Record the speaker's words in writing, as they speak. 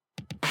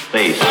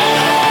space,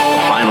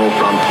 the final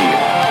frontier.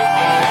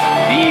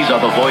 These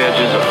are the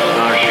voyages of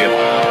Starship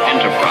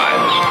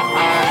Enterprise.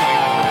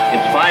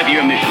 Its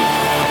 5-year mission: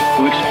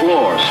 to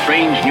explore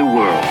strange new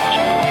worlds,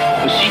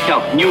 to seek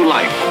out new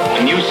life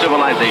and new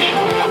civilization,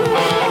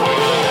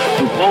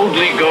 to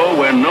boldly go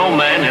where no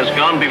man has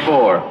gone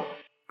before.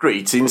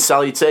 Greetings,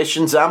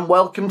 salutations, and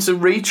welcome to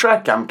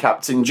Retrek. I'm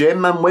Captain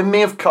Jim, and with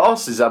me, of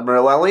course, is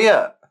Admiral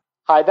Elliot.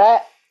 Hi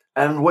there.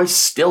 And we're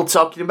still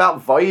talking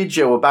about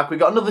Voyager. We're back. We've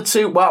got another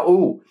 2. Wow,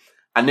 ooh,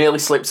 I nearly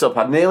slipped up.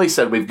 I nearly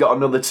said we've got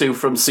another 2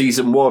 from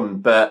Season 1,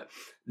 but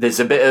there's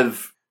a bit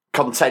of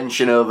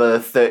contention over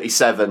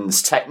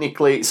 37s.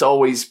 Technically, it's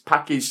always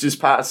packaged as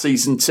part of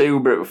Season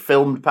 2, but it was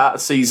filmed part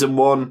of Season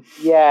 1.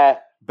 Yeah.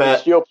 But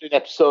it's the opening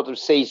episode of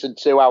Season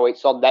 2, how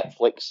it's on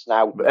Netflix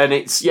now. And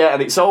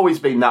it's always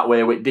been that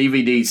way with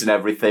DVDs and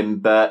everything,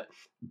 but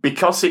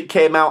because it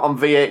came out on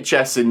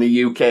VHS in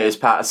the UK as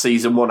part of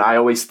Season 1, I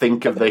always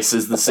think of this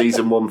as the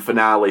Season 1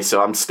 finale,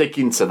 so I'm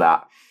sticking to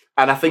that.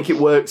 And I think it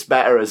works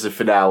better as a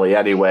finale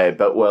anyway,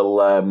 but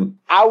we'll...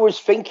 I was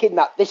thinking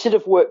that this would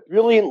have worked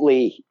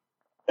brilliantly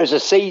as a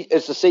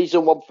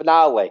Season 1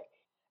 finale,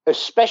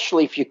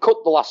 especially if you cut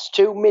the last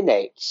 2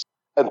 minutes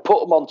and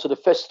put them onto the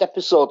first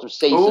episode of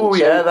Season 2. Oh,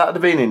 yeah, that'd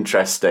have been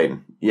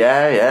interesting.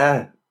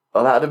 Yeah.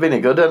 Well, that'd have been a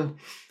good one.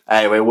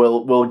 Anyway,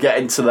 we'll get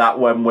into that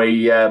when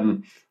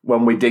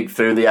we dig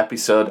through the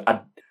episode.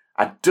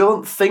 I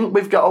don't think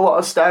we've got a lot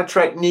of Star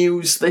Trek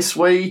news this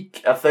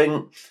week. I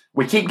think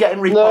we keep getting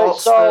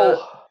reports that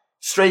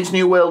Strange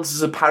New Worlds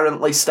has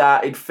apparently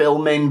started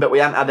filming, but we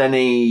haven't had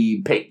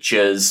any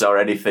pictures or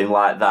anything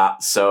like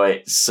that. So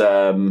it's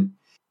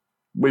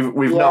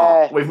we've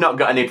not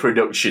got any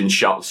production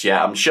shots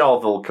yet. I'm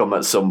sure they'll come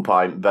at some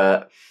point,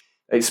 but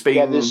it's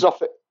been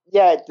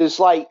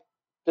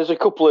there's a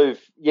couple of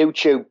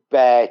YouTube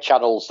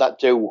channels that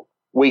do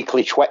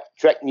weekly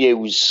Trek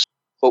news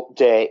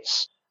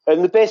updates,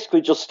 and they're basically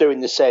just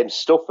doing the same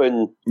stuff.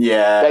 And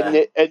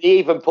then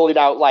even pulling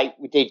out like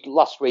we did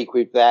last week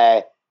with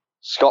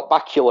Scott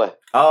Bakula.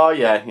 Oh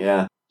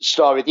yeah.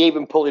 Story. They're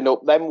even pulling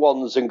up them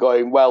ones and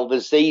going, well,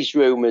 there's these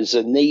rumours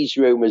and these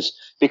rumours,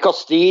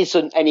 because there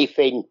isn't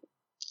anything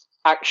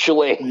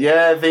actually.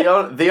 Yeah,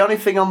 the only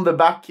thing on the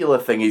Bakula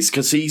thing is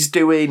because he's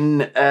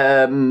doing.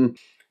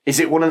 Is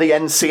it one of the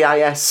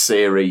NCIS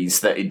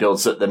series that he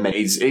does at the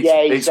minute?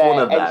 It's one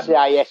of them.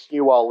 NCIS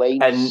New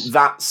Orleans. And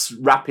that's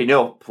wrapping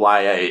up.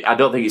 Like, I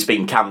don't think it's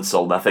been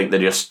cancelled. I think they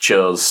just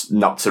chose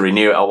not to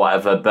renew it or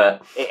whatever.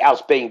 But it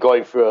has been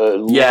going for a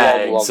long,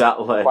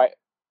 exactly.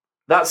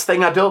 That's the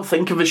thing. I don't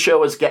think of a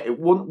show as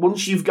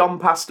once you've gone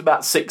past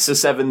about 6 or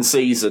 7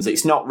 seasons,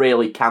 it's not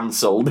really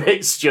cancelled.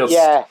 It's just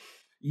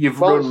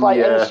you've run. It's like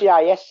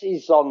NCIS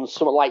is on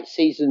something like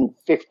season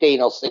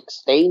 15 or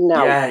 16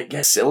 now. Yeah, it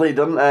gets silly,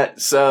 doesn't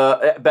it?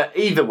 So, but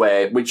either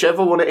way,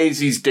 whichever one it is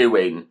he's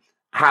doing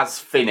has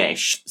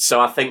finished. So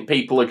I think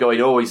people are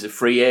going, oh, he's a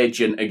free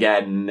agent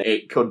again.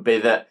 It could be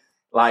that,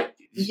 like,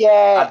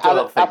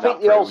 I think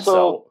they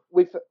also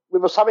with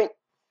us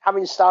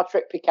having Star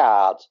Trek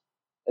Picard,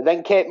 and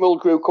then Kate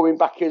Mulgrew coming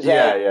back as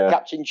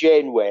Captain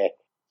Janeway.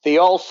 They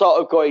all sort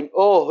of going,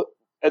 oh,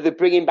 are they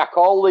bringing back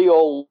all the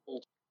old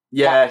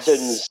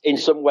captains in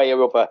some way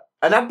or other?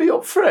 And I'd be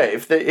up for it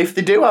if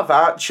they do have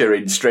Archer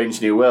in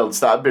Strange New Worlds.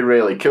 That'd be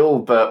really cool.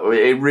 But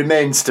it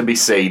remains to be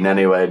seen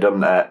anyway,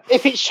 doesn't it?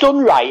 If it's done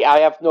right, I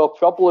have no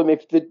problem.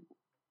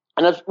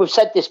 And as we've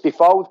said this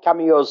before with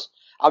cameos,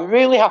 I'm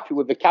really happy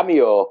with the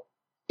cameo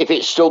if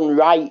it's done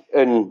right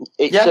and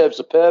it serves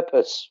a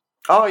purpose.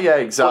 Oh yeah,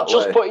 exactly.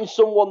 But just putting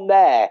someone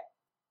there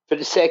for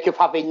the sake of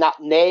having that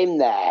name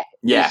there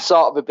is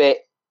sort of a bit.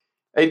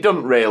 It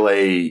doesn't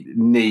really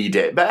need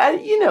it, but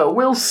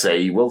we'll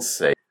see.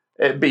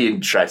 It'd be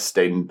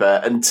interesting,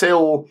 but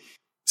until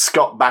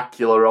Scott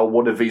Bakula or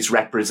one of his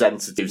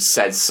representatives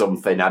says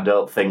something, I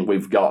don't think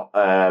we've got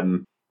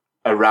a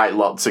right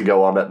lot to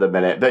go on at the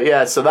minute. But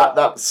yeah, so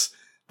that's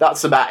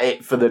about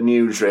it for the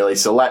news, really.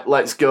 So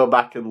let's go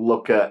back and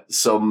look at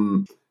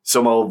some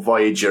old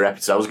Voyager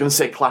episode. I was going to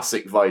say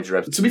classic Voyager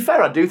episode. To be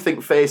fair, I do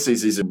think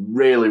Faces is a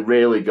really,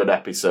 really good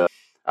episode.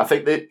 I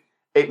think that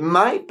it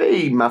might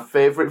be my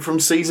favourite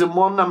from Season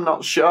 1, I'm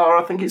not sure.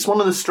 I think it's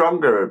one of the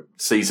stronger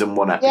Season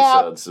 1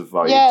 episodes of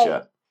Voyager.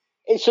 Yeah.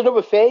 It's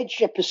another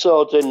Phage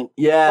episode, and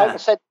like I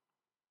said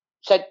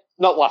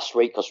not last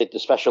week, because we did the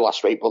special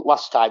last week, but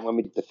last time when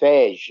we did the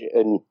Phage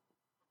and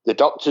the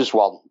Doctor's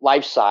one,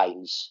 Life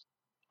Signs,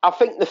 I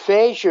think the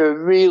Phage are a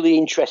really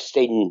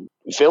interesting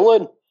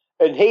villain.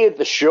 And here,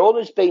 the shown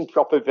has been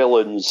proper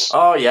villains.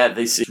 Oh, yeah,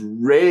 this is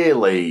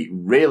really,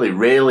 really,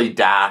 really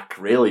dark,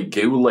 really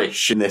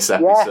ghoulish in this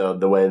episode,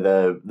 the way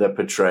they're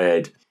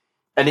portrayed.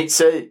 And it's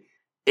a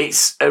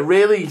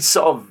really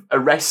sort of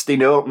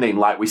arresting opening.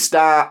 Like, we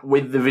start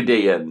with the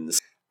Vidians,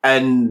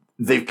 and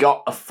they've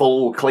got a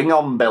full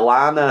Klingon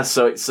B'Elanna,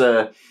 so it's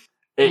but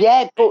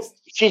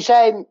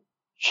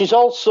she's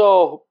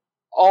also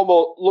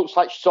almost, looks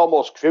like she's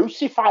almost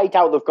crucified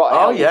how they've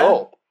got her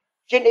up.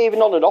 isn't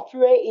even on an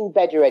operating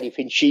bed or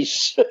anything.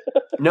 She's...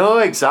 No,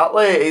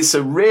 exactly. It's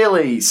a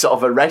really sort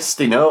of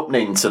arresting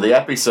opening to the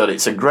episode.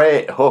 It's a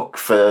great hook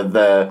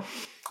for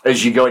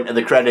as you go into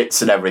the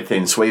credits and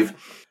everything. So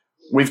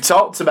we've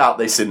talked about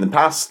this in the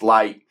past,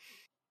 like,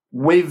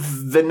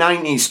 with the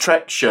 90s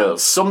Trek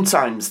shows,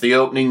 sometimes the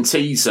opening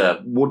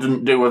teaser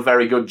wouldn't do a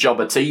very good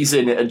job of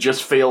teasing. It'd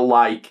just feel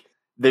like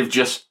they've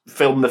just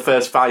filmed the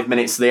first 5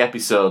 minutes of the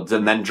episode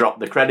and then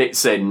dropped the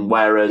credits in,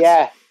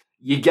 whereas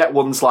you get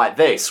ones like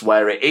this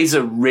where it is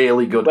a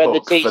really good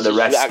hook for the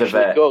rest of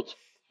it. Good.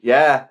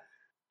 Yeah.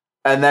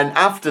 And then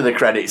after the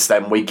credits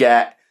then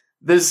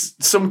there's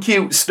some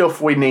cute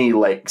stuff with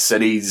Neelix,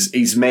 and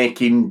he's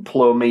making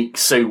plomeek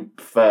soup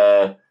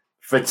for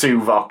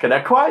Tuvok, and I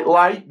quite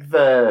like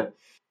the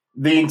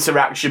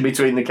interaction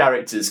between the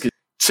characters, because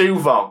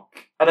Tuvok,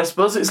 and I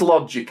suppose it's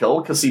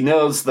logical because he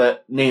knows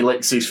that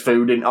Neelix's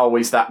food isn't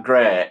always that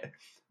great,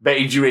 but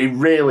he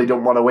really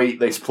don't want to eat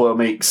this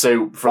plomeek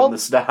soup from the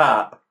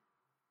start.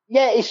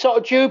 Yeah, he's sort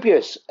of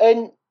dubious,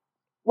 and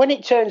when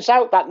it turns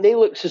out that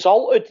Neelix has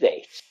altered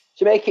this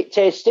to make it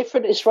taste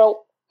different as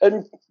well,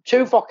 and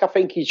Tuvok, I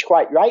think he's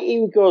quite right.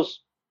 He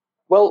goes,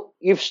 well,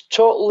 you've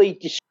totally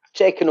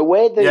taken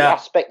away the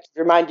aspect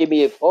reminding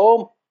me of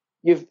home.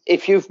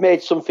 If you've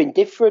made something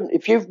different,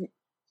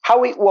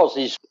 how it was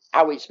is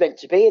how it's meant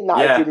to be, and that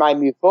would remind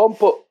me of home.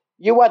 But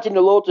you add in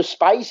a load of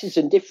spices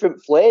and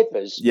different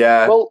flavours.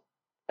 Yeah. Well,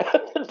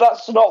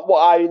 that's not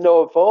what I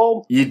know of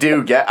home. You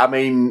do get, I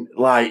mean,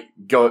 like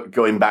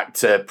going back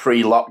to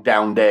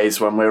pre-lockdown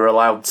days when we were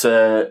allowed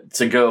to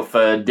go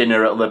for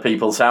dinner at other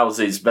people's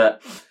houses,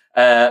 but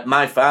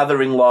my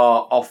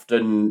father-in-law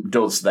often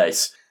does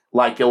this.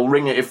 Like, he'll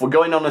ring it, if we're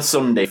going on a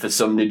Sunday for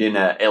Sunday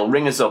dinner, he'll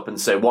ring us up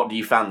and say, what do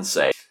you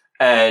fancy?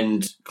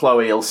 And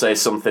Chloe will say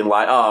something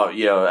like,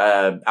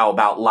 how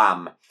about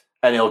lamb?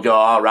 And he'll go,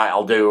 all right,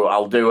 I'll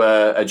do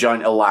a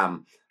joint of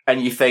lamb.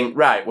 And you think,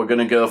 right, we're going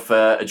to go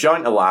for a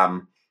joint of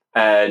lamb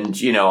and,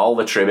 all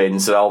the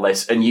trimmings and all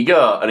this. And you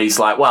go, and he's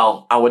like,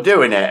 well, I were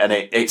doing it, and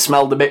it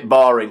smelled a bit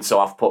boring, so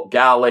I've put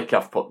garlic,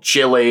 I've put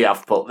chili,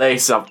 I've put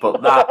this, I've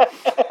put that.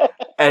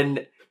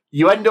 And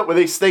you end up with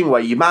this thing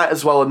where you might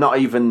as well have not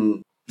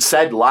even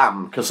said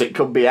lamb, because it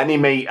could be any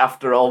meat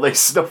after all this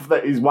stuff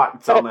that he's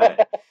whacked on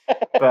it.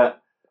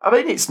 But, I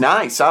mean, it's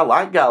nice. I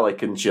like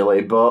garlic and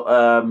chili,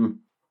 but...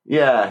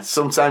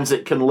 sometimes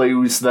it can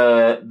lose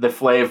the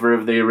flavour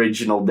of the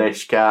original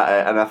dish, can't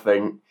it? And I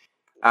think,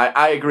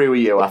 I agree with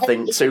you. I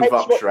think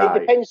Tuvok's right. It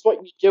depends what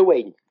you're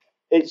doing.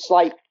 It's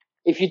like,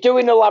 if you're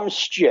doing a lamb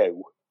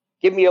stew,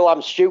 give me a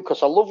lamb stew,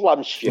 because I love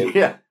lamb stew.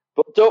 Yeah.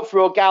 But don't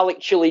throw garlic,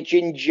 chili,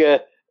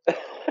 ginger,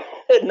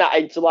 and that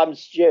into lamb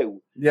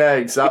stew. Yeah,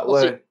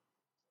 exactly.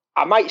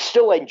 I might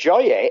still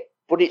enjoy it,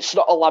 but it's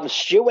not a lamb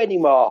stew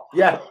anymore.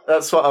 Yeah,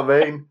 that's what I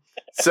mean.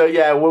 So,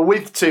 yeah, we're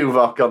with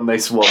Tuvok on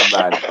this one,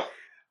 then.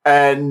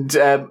 And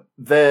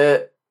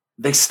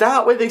they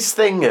start with this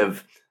thing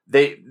of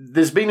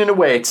there's been an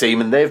away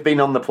team and they've been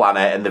on the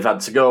planet and they've had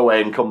to go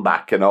away and come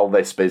back and all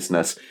this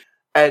business.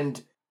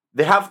 And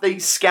they have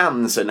these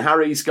scans, and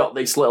Harry's got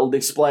this little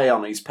display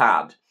on his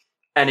pad,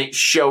 and it's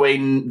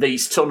showing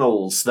these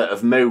tunnels that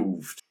have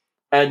moved.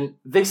 And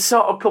this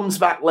sort of comes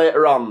back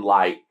later on,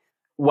 like,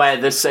 where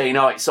they're saying,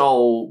 oh, it's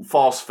all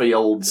force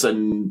fields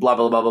and blah,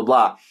 blah, blah, blah,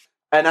 blah.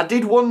 And I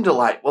did wonder,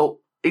 like, well,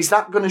 is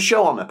that going to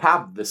show on a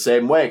pad the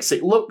same way? Because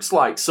it looks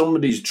like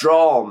somebody's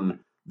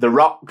drawn the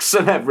rocks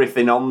and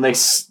everything on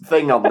this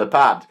thing on the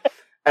pad.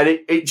 And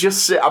it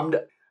just,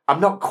 I'm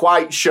not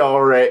quite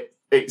sure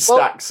it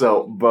stacks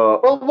up,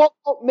 but... Well, what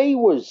got me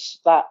was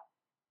that,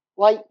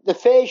 like, the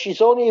Phage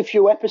is only a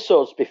few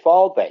episodes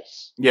before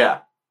this. Yeah.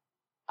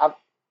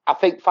 I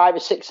think 5 or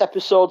 6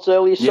 episodes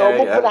earlier, so a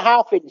month and a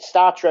half in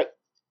Star Trek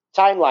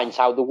timelines,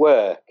 how they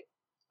work.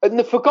 And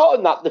they've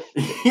forgotten that the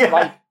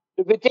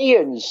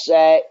Vidians...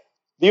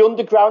 the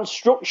underground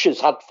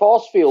structures had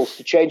force fields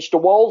to change the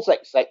walls,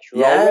 etc.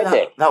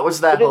 already. That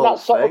was their whole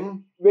thing. Sort of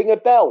ring a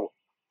bell.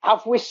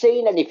 Have we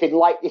seen anything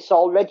like this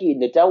already in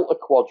the Delta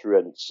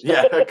Quadrants?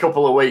 Yeah, a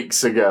couple of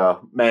weeks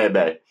ago,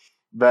 maybe.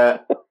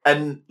 But,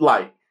 and,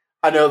 like,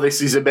 I know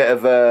this is a bit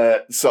of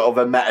a sort of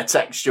a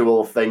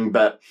metatextual thing,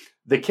 but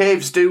the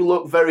caves do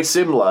look very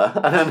similar.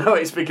 And I know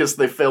it's because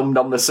they filmed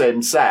on the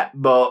same set,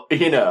 but,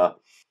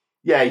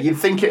 yeah, you'd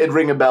think it'd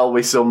ring a bell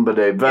with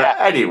somebody. But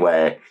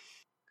anyway...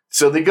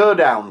 So they go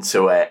down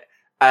to it,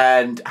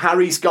 and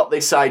Harry's got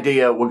this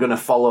idea, we're going to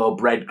follow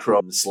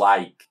breadcrumbs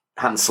like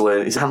Hansel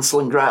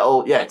and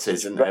Gretel? Yeah, it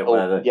is, isn't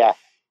it? Yeah.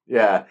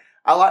 Yeah.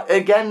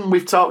 Again,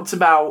 we've talked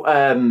about,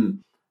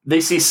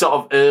 this is sort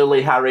of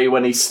early Harry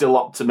when he's still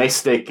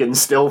optimistic and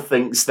still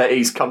thinks that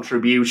his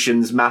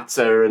contributions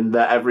matter and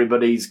that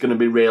everybody's going to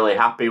be really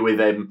happy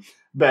with him.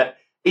 But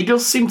he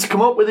does seem to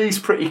come up with these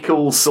pretty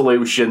cool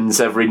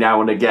solutions every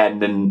now and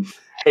again, and...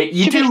 To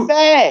be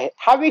fair,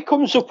 Harry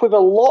comes up with a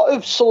lot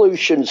of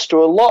solutions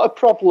to a lot of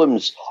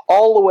problems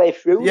all the way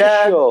through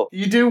the show.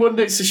 You do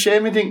wonder, it's a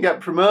shame he didn't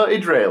get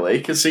promoted, really,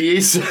 because he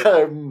is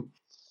a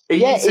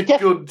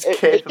good,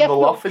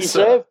 capable officer.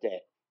 Deserved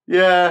it.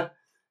 Yeah,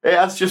 it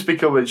has just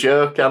become a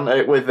joke, hasn't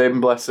it, with him,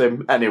 bless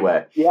him.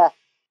 Anyway. Yeah.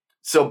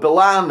 So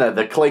B'Elanna,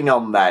 the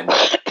Klingon then,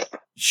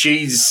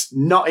 she's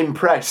not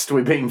impressed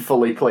with being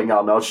fully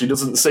Klingon, or she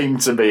doesn't seem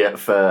to be at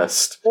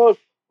first. Well,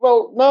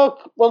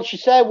 she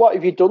said, what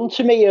have you done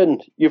to me,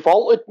 and you've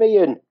altered me,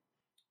 and...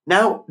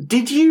 Now,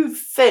 did you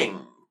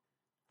think...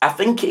 I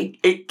think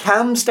it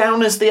calms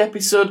down as the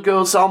episode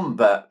goes on,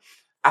 but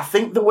I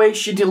think the way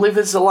she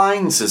delivers the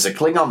lines as a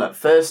Klingon at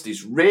first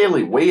is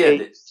really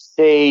weird. It's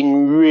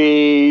in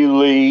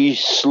really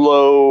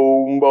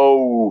slow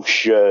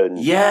motion.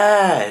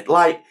 Yeah,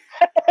 like...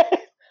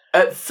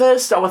 At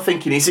first I was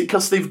thinking, is it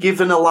because they've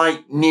given her,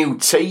 like, new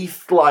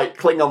teeth, like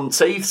Klingon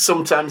teeth?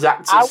 Sometimes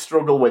actors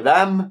struggle with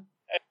them.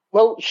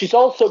 Well, she's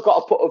also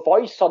got to put a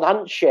voice on,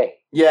 hasn't she?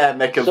 Yeah,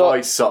 make her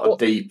voice sort of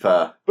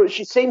deeper. But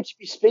she seemed to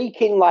be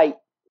speaking like...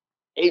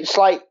 It's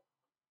like...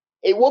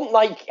 It wasn't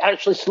like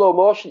actually slow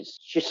motion.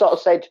 She sort of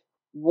said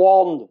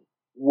one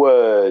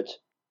word,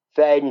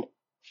 then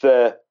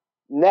the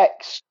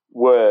next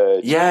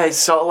word. Yeah, it's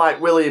sort of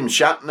like William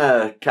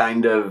Shatner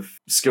kind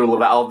of school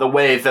of it, or the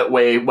way that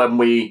when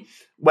we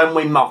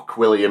mock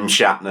William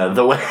Shatner,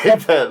 the way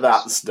that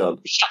that's done.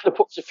 Shatner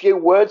puts a few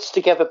words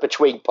together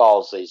between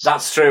pauses.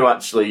 That's true,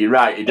 actually. You're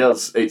right. He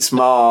does. It's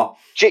more.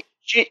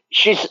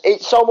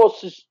 It's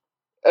almost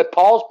a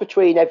pause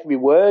between every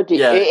word.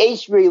 It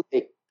is really.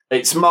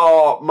 It's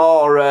more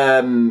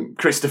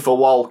Christopher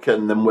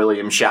Walken than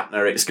William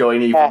Shatner. It's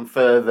going even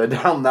further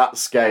down that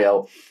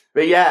scale.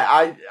 But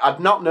yeah, I'd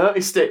not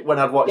noticed it when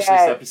I'd watched this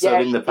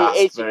episode in the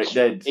past, but it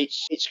did.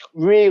 It's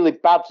really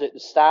bad at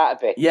the start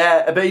of it.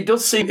 Yeah, but it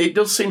does seem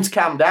to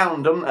calm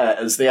down, doesn't it,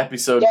 as the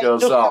episode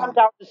goes on? It does calm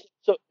down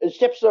as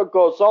the episode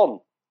goes on.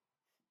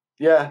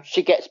 Yeah.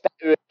 She gets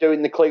better at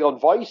doing the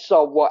Klingon voice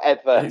or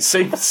whatever. It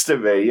seems to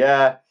be,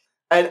 yeah.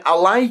 And I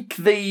like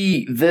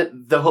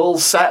the whole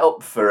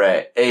setup for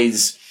it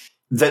is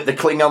that the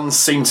Klingons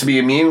seem to be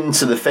immune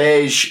to the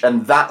phage,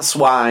 and that's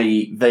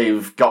why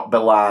they've got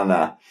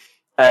B'Elanna.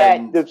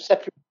 They've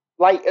separate.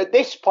 Like at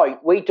this point,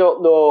 we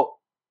don't know.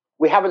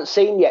 We haven't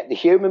seen yet the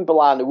human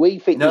B'Elanna. We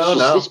think it's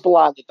just this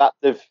B'Elanna that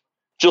they've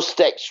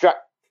just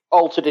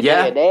altered the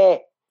DNA.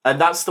 And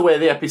that's the way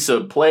the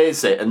episode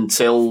plays it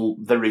until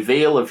the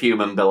reveal of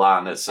human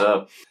B'Elanna.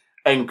 So,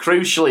 and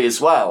crucially as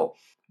well,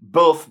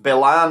 both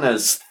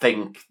B'Elannas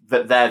think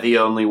that they're the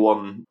only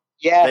one.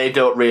 Yeah. They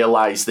don't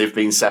realise they've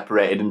been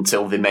separated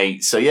until they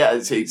meet. So yeah,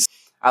 it's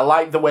I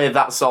like the way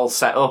that's all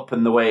set up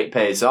and the way it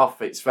pays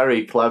off. It's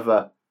very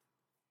clever.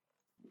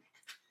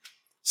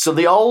 So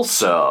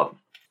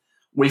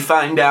we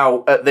find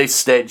out at this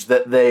stage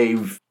that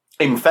they've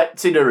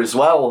infected her as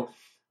well,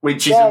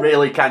 which is a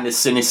really kind of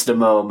sinister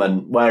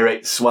moment where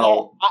it's,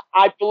 well...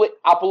 I believe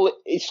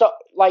it's not,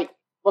 like,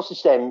 what's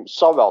his name?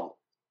 Sauron.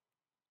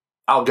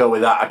 I'll go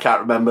with that. I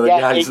can't remember the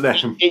guy's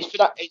name. It's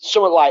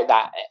something like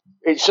that.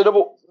 It's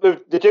another...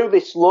 They do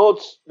this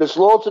loads... There's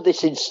loads of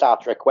this in Star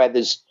Trek where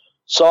there's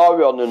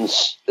Sauron and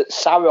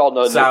Sauron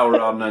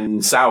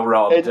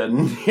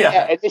and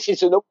yeah. And this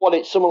is another one.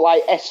 It's something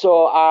like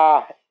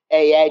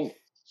Soran.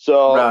 So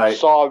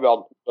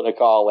Sauron, I'm going to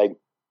call him.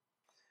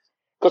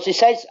 Because he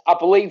says, I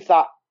believe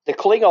that the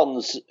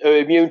Klingons are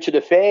immune to the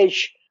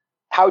phage.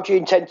 How do you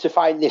intend to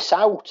find this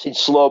out in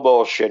slow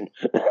motion?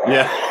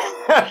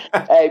 Yeah.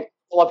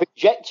 Well, I've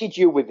injected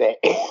you with it.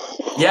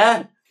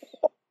 Yeah.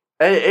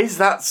 It is.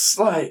 That's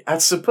like, I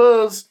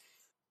suppose,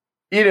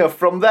 you know,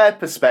 from their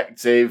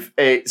perspective,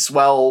 it's,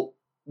 well,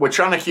 we're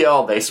trying to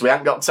cure this. We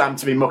haven't got time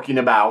to be mucking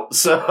about,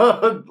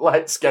 so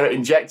let's get it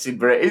injected.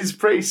 But it is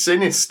pretty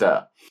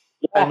sinister.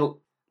 Yeah. And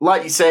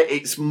like you say,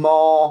 it's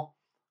more...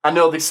 I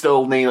know they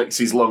stole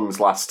Neelix's lungs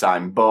last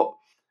time, but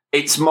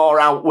it's more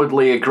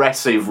outwardly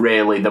aggressive,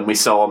 really, than we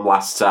saw him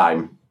last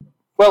time.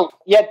 Well,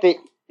 yeah,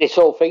 this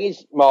whole thing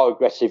is more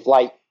aggressive.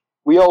 Like,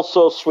 we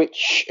also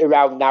switch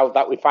around now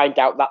that we find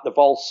out that they've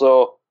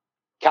also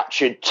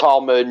captured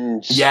Tom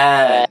and...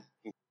 Yeah,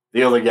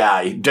 the other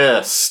guy,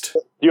 Durst.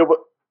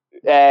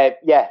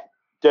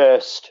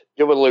 Durst,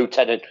 the other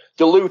lieutenant.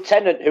 The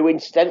lieutenant who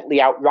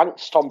incidentally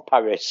outranks Tom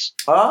Paris.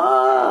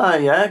 Ah,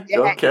 yeah.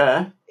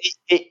 Okay.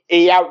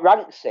 He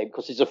outranks him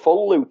because he's a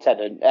full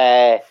lieutenant.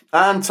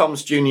 And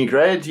Tom's junior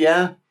grade,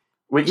 yeah.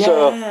 And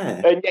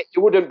yet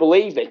you wouldn't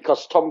believe it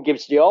because Tom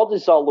gives the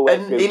orders all the way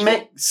through.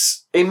 And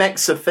he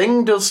makes a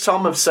thing, does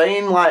Tom, of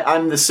saying, like,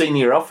 I'm the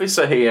senior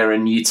officer here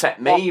and you take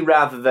me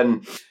rather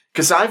than...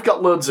 Because I've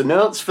got loads of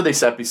notes for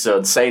this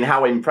episode saying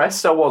how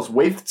impressed I was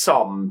with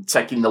Tom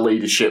taking the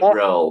leadership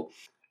role.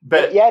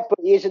 But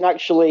he isn't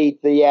actually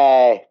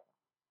the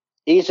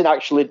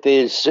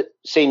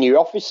senior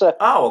officer.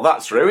 Oh, well,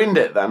 that's ruined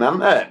it then,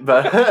 hasn't it?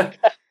 But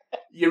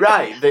you're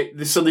right.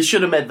 So they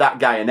should have made that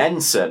guy an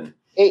ensign.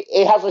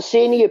 He has a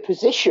senior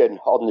position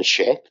on the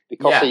ship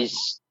because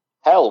he's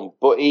helm,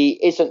 but he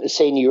isn't a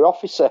senior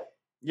officer.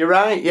 You're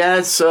right,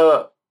 yeah.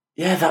 So,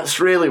 yeah,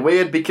 that's really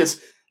weird because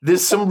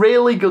there's some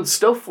really good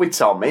stuff with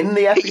Tom in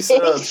the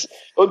episode.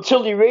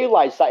 Until you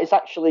realise that he's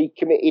actually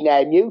committing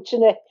a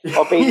mutiny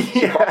or being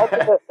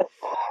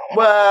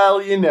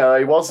Well, you know,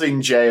 he was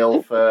in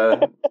jail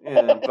for...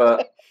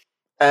 but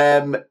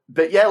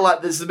But yeah,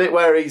 like there's the bit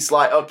where he's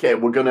like, okay,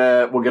 we're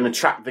gonna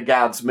track the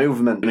guard's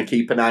movement, gonna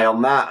keep an eye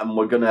on that,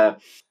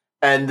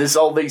 and there's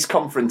all these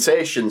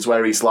confrontations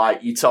where he's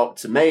like, you talk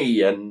to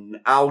me and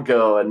I'll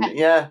go, and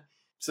yeah.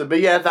 So,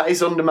 but yeah, that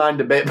is undermined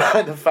a bit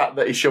by the fact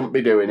that he shouldn't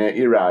be doing it.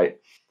 You're right.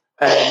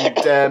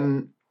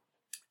 And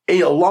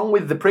along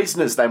with the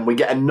prisoners, then we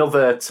get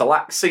another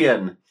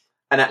Talaxian,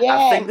 and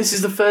I think this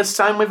is the first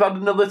time we've had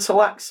another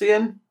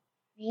Talaxian.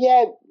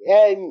 Yeah,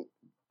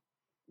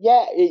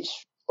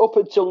 it's up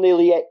until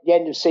nearly the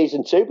end of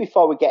season 2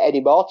 before we get any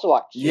more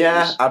Talaxians.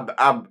 Yeah,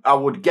 I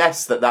would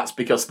guess that's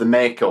because the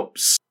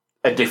makeup's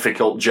a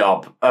difficult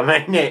job. I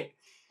mean,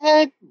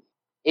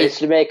 is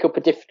the makeup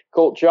a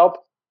difficult job?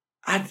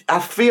 I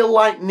feel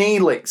like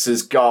Neelix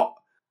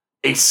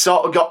he's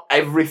sort of got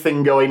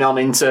everything going on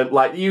into,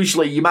 like,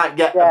 usually you might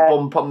get a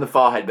bump on the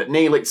forehead, but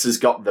Neelix has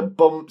got the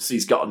bumps,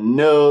 he's got a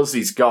nose,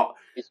 he's got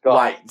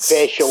like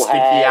facial sticky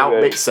hair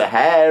out bits of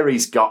hair,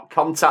 he's got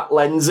contact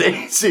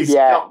lenses, he's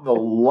got the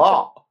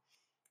lot.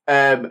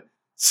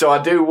 So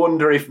I do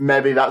wonder if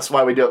maybe that's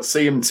why we don't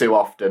see him too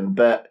often,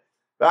 but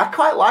I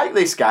quite like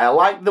this guy. I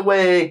like the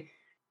way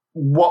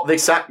what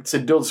this actor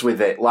does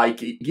with it.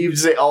 Like, it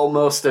gives it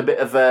almost a bit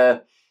of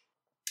a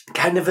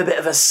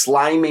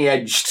slimy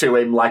edge to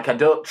him. Like, I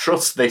don't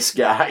trust this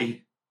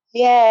guy.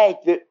 Yeah,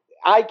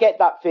 I get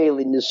that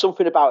feeling. There's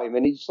something about him,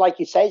 and it's like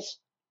he says,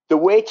 the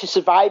way to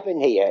survive in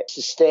here is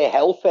to stay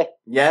healthy.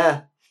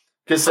 Yeah.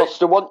 Because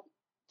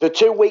they're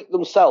too weak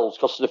themselves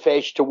because of the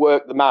phage to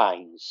work the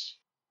mines.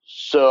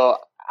 So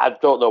I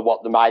don't know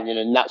what they're mining,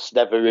 and that's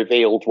never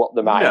revealed what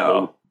they're mining.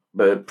 No,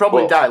 but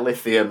probably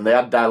dilithium. They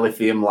had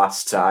dilithium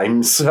last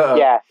time, so...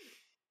 Yeah.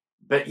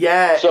 But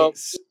yeah, so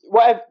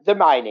whatever they're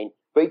mining...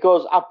 But he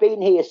goes, I've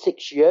been here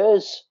 6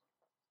 years.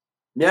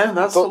 Yeah,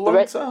 that's a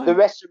long time. The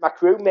rest of my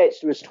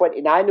crewmates, there was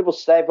 29 of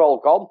us, they've all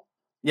gone.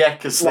 Yeah,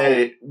 because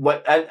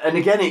and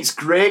again, it's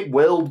great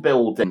world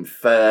building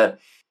for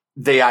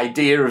the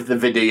idea of the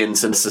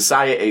Vidians and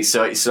society.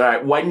 So it's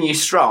like, when you're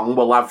strong,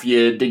 we'll have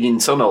you digging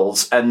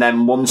tunnels, and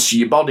then once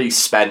your body's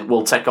spent,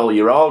 we'll take all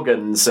your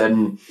organs.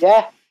 And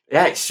yeah,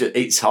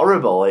 it's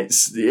horrible.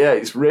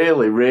 It's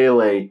really,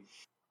 really.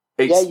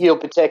 You'll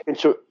be taken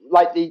to,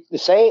 like they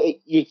say,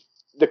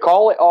 they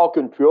call it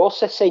organ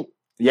processing.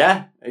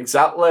 Yeah,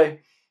 exactly.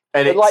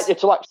 And like the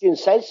Talaxian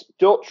says,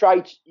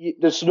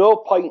 there's no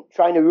point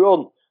trying to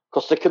run,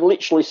 because they can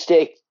literally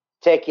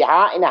take your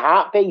heart in a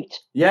heartbeat.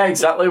 Yeah,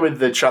 exactly, with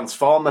the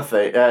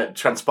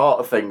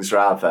transporter things,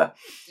 rather.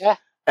 Yeah.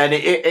 And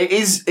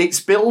it's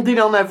building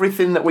on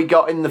everything that we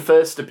got in the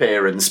first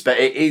appearance, but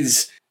it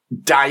is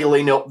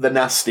dialing up the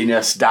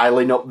nastiness,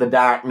 dialing up the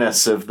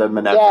darkness of them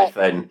and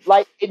everything.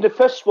 Like in the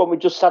first one, we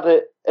just had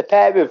a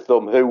pair of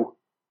them who,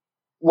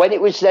 when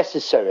it was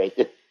necessary,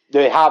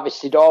 they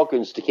harvested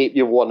organs to keep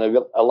the other one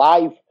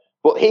alive.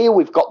 But here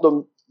we've got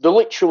them,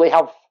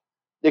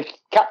 they're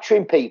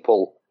capturing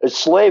people as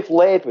slave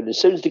labour, and as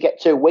soon as they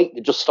get too weak, they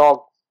just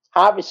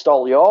harvest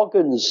all the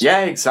organs.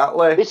 Yeah,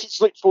 exactly. This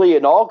is literally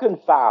an organ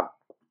farm.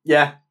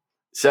 Yeah.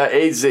 So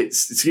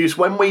it's used.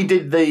 When we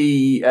did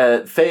the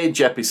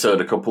Phage episode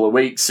a couple of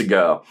weeks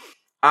ago,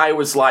 I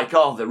was like,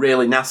 oh, they're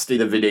really nasty,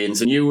 the Vidians.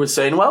 And you were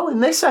saying, well,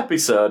 in this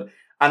episode...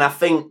 And I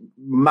think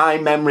my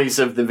memories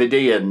of the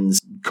Vidians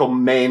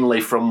come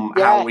mainly from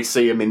how we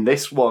see them in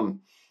this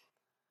one.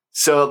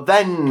 So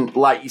then,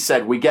 like you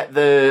said, we get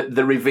the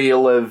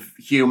reveal of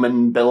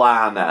human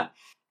B'Elanna.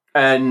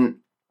 And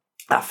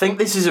I think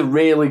this is a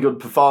really good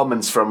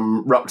performance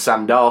from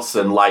Roxanne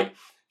Dawson. Like,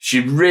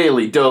 she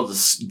really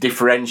does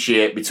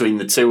differentiate between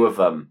the two of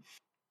them.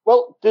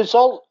 Well, there's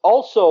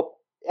also,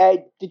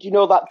 did you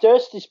know that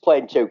Durst is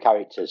playing two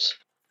characters?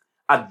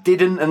 I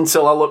didn't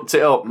until I looked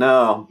it up,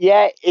 no.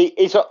 Yeah,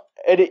 he's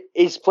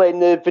playing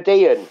the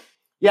Vidian.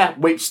 Yeah,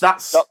 which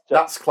that's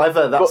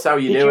clever. That's how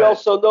you do it. Did you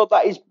also know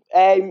that he's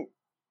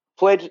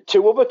played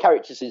two other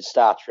characters in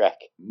Star Trek?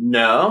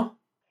 No.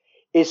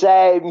 He's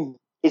in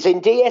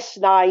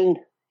DS9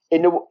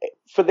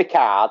 for the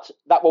card,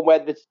 that one where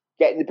they're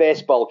getting the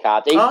baseball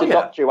card. He's the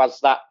Doctor who has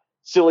that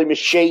silly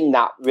machine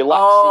that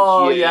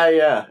relaxes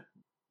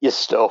your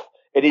stuff.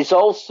 And he's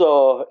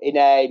also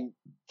in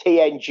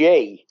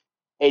TNG,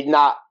 in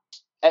that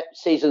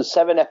season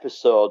 7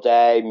 episode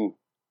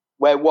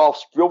where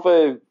Worf's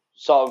brother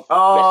sort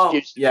of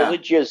rescues the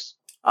villagers.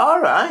 All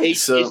right.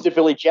 He's the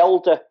village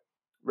elder.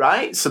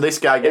 Right, so this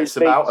guy gets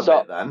about a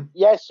bit then.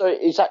 Yeah, so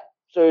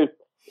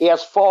he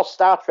has 4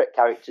 Star Trek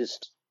characters.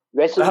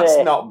 Resume. That's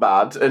not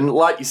bad. And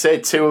like you say,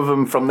 2 of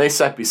them from this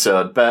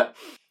episode, but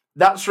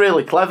that's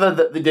really clever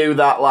that they do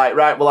that. Like,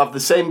 right, we'll have the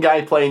same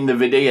guy playing the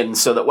Vidian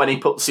so that when he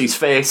puts his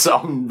face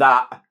on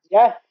that,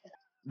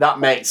 that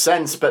makes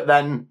sense. But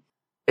then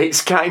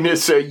it's kind of,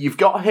 so you've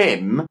got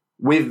him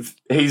with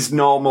his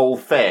normal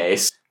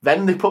face,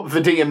 then they put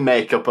Vidian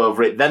makeup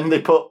over it, then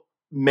they put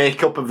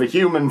makeup of a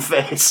human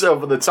face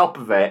over the top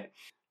of it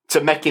to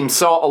make him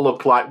sort of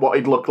look like what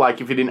he'd look like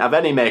if he didn't have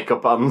any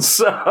makeup on.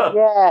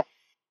 So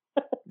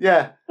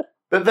yeah.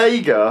 But there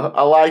you go.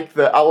 I like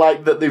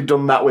that they've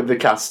done that with the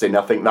casting.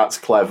 I think that's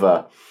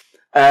clever.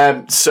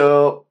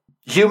 So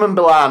Human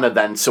B'Elanna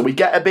then, so we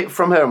get a bit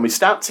from her, and we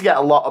start to get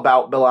a lot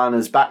about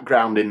B'Elanna's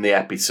background in the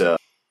episode.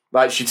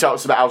 Like, she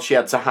talks about how she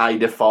had to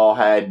hide her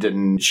forehead,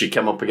 and she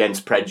came up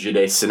against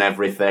prejudice and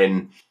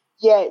everything.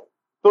 Yeah,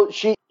 but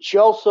she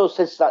also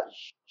says that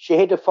she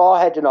hid her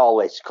forehead and all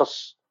this,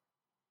 because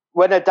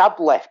when her dad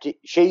left,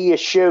 she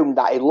assumed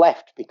that he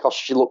left because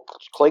she looked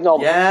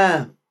Klingon.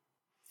 Yeah.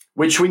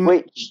 Which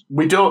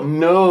we don't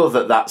know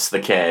that that's the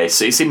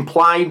case. It's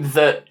implied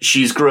that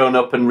she's grown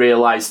up and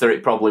realised that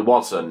it probably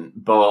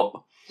wasn't, but...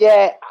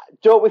 Yeah,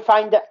 don't we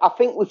find out... I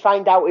think we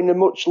find out in a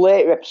much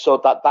later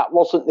episode that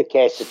wasn't the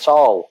case at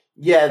all.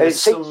 Yeah, and it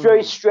seems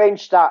very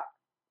strange that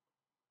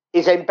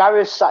he's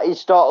embarrassed that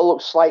his daughter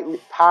looks slightly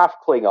half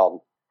Klingon,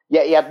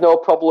 yet he had no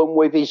problem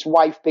with his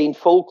wife being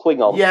full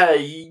Klingon. Yeah,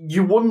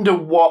 you wonder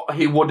what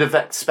he would have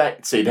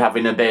expected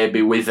having a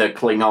baby with a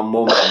Klingon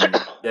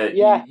woman.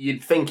 Yeah.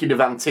 You'd think he'd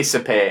have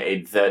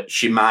anticipated that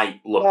she might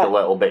look a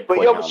little bit Klingon.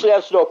 But he obviously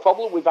has no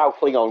problem with how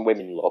Klingon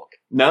women look.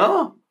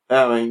 No.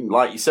 I mean,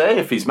 like you say,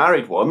 if he's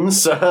married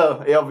once, he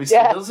obviously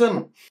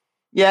doesn't.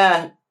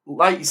 Yeah,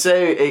 like you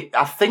say,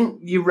 I think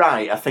you're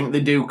right. I think they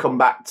do come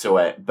back to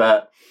it,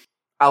 but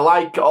I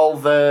like all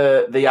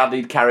the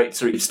added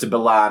characteristics to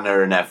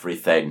B'Elanna and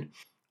everything.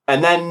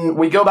 And then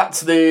we go back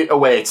to the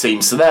away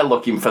team, so they're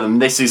looking for them.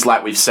 This is,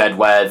 like we've said,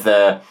 where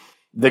they're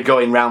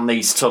going round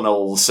these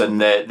tunnels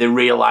and they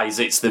realise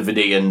it's the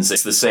Vidians,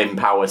 it's the same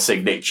power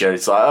signature.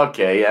 It's like,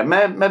 okay, yeah,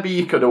 maybe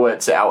you could have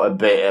worked it out a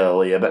bit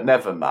earlier, but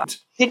never mind.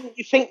 Didn't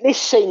you think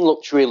this scene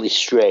looked really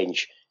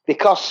strange?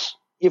 Because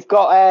you've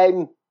got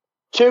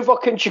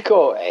Tuvok and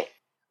Chakotay,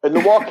 and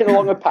they're walking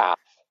along a path,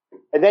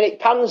 and then it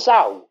pans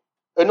out,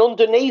 and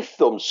underneath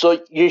them,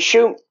 so you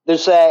assume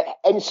there's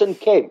Ensign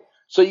Kim,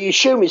 so you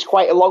assume he's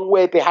quite a long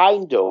way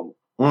behind them,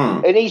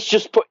 and he's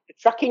just put the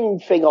tracking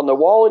thing on the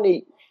wall, and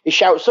he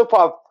shouts up,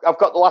 I've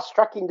got the last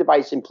tracking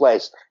device in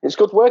place. It's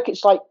good work.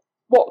 It's like,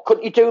 what,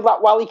 couldn't you do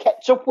that while he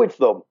kept up with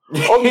them?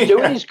 All you're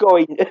doing is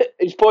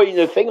putting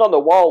the thing on the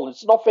wall.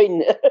 It's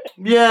nothing.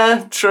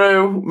 Yeah,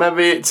 true.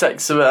 Maybe it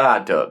takes a bit, I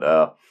don't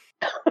know.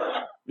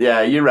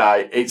 Yeah, you're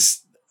right.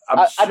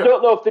 I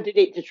don't know if they did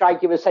it to try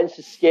and give a sense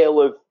of scale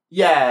of...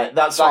 Yeah,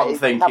 that's what I'm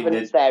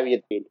thinking.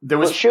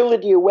 But surely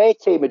the away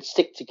team would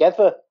stick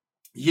together.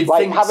 You'd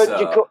think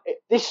so.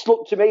 This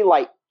looked to me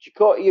like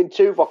Chakotay and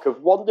Tuvok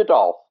have wandered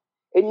off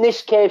in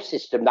this cave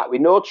system that we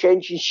know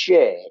changes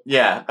shape.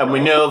 Yeah, and we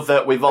know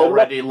that we've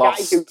already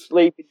lost... guy who's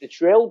leaving the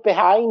trail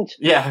behind.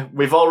 Yeah,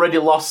 we've already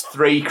lost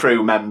 3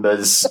 crew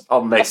members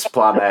on this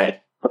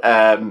planet.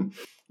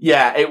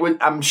 Yeah,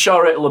 I'm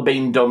sure it'll have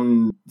been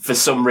done for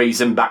some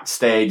reason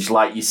backstage,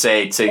 like you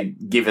say, to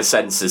give a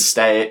sense of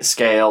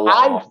scale.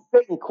 I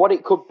think what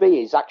it could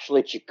be is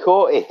actually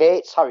Chakotay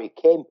hates Harry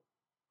Kim.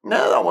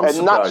 No, that won't surprise me.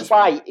 And that's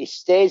why he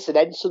stays an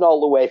ensign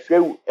all the way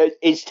through.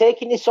 He's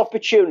taking this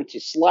opportunity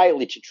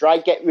slightly to try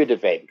and get rid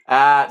of him.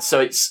 So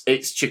it's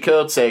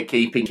Chakotay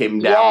keeping him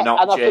down,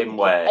 not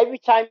Janeway. Every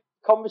time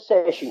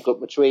conversation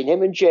comes between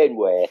him and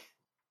Janeway,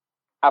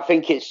 I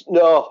think it's,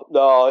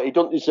 no, he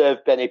doesn't deserve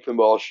any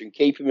promotion.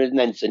 Keep him as an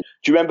ensign.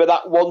 Do you remember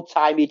that one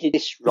time he did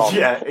this wrong?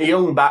 Yeah, he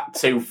hung back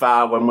too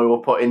far when we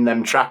were putting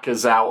them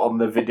trackers out on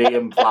the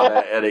Vidian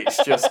planet, and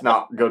it's just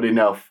not good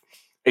enough.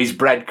 His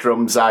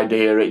breadcrumbs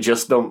idea, it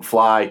just don't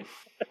fly.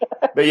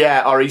 But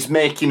yeah, or he's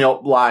making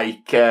up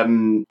like,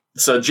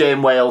 so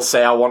Janeway will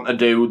say, I want to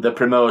do the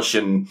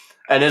promotion.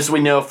 And as we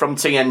know from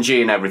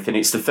TNG and everything,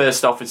 it's the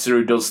first officer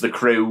who does the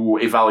crew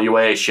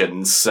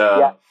evaluations.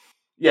 So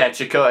yeah,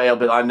 Chakotay will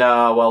be like,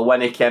 no, well, when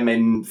he came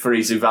in for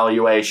his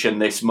evaluation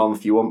this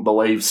month, you wouldn't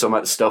believe some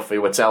of the stuff he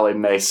were telling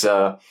me.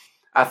 So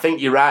I think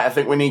you're right. I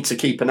think we need to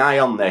keep an eye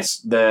on this.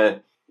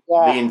 The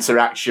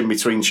interaction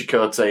between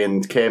Chakotay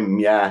and Kim,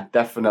 yeah,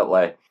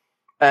 definitely.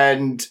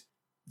 And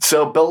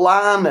so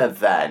B'Elanna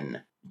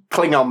then,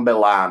 Klingon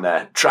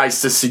B'Elanna,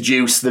 tries to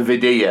seduce the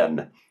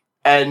Vidian.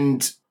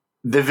 And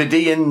the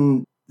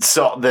Vidian,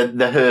 sort of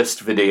the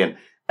Hearst Vidian,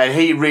 and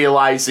he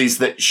realises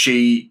that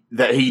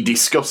he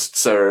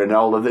disgusts her and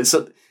all of this.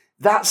 So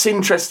that's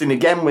interesting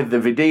again with the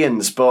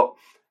Vidians, but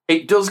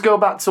it does go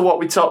back to what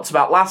we talked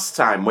about last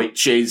time,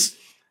 which is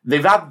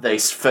they've had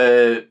this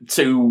for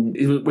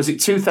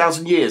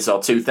 2,000 years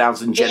or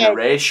 2,000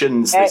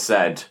 generations, they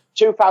said?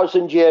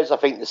 2,000 years, I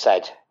think they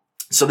said.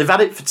 So they've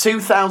had it for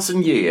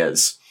 2,000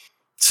 years.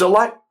 So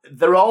like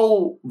they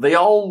all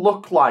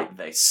look like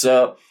this.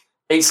 So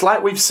it's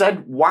like we've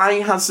said,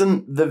 why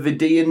hasn't the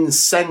Vidian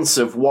sense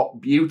of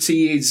what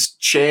beauty is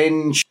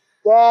changed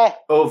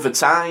over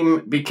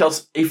time?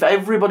 Because if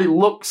everybody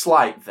looks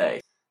like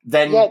this,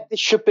 then this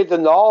should be the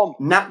norm.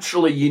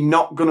 Naturally, you're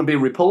not going to be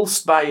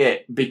repulsed by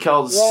it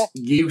because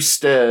you're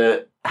used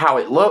to how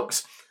it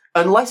looks.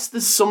 Unless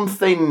there's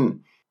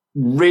something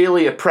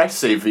really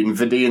oppressive in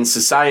Vidian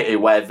society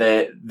where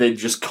they're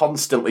just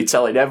constantly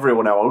telling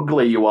everyone how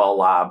ugly you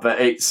all are. But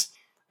it's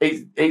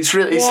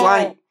really it's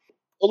like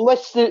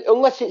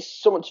unless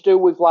it's something to do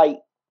with like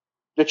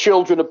the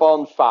children are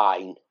born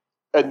fine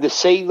and they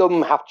see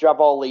them have to have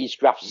all these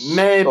grafts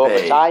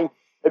over time,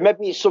 and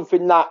maybe it's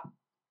something that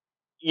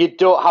you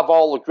don't have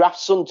all the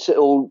graphs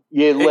until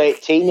your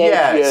late teenage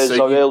years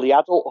or early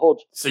adulthood.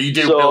 So you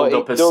do build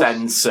up a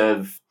sense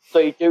of... So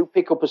you do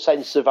pick up a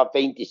sense of I've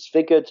been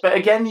disfigured. But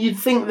again, you'd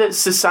think that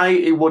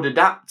society would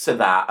adapt to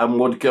that and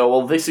would go,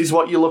 well, this is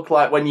what you look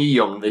like when you're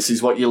young. This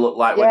is what you look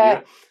like when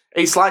you're...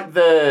 It's like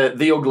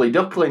the ugly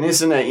duckling,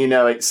 isn't it? You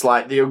know, it's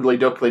like the ugly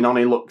duckling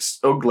only looks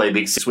ugly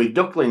because it's with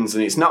ducklings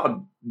and it's not a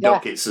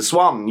duck, it's a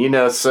swan, you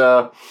know.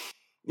 So,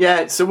 yeah,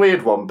 it's a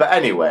weird one. But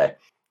anyway,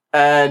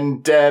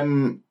 and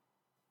human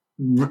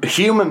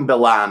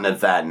B'Elanna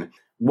then,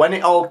 when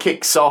it all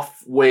kicks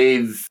off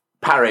with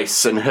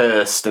Paris and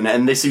Hurst,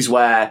 and this is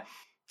where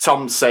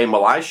Tom's saying,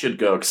 well, I should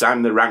go because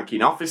I'm the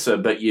ranking officer,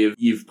 but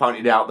you've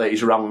pointed out that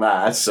he's wrong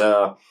there,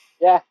 so...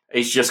 Yeah.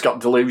 He's just got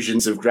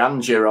delusions of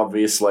grandeur,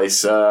 obviously,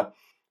 so...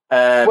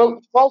 well,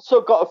 we've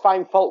also got to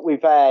find fault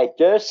with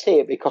Durst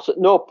here, because at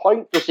no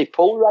point does he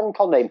pull rank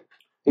on him.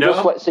 He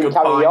just lets him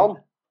carry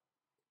on.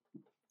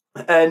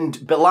 And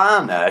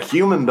B'Elanna,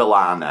 human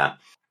B'Elanna,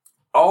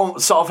 all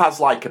sort of has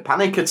like a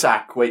panic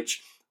attack,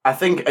 which I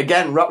think,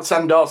 again,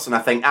 Roxanne Dawson, I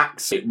think,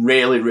 acts it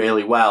really,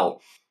 really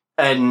well.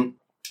 And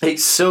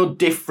it's so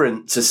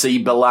different to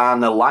see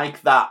B'Elanna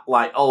like that,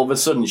 like all of a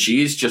sudden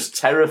she is just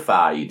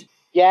terrified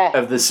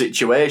of the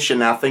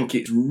situation. I think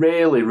it's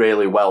really,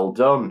 really well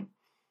done.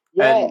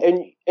 Yeah,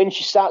 and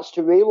she starts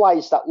to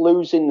realise that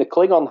losing the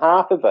Klingon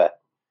half of her,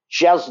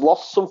 she has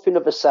lost something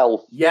of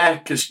herself. Yeah,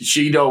 because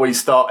she'd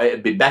always thought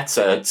it'd be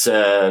better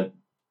to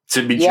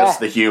be just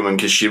the human,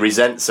 because she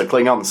resents the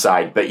Klingon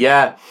side. But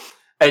yeah,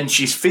 and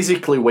she's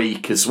physically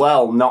weak as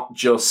well, not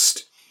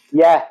just...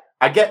 Yeah.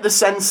 I get the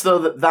sense, though,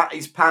 that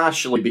is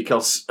partially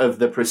because of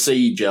the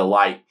procedure,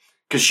 like,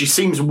 because she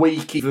seems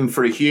weak even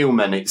for a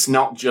human. It's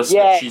not just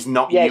that she's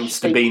not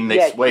used to being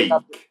this weak.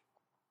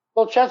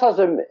 Well, she has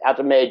had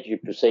a major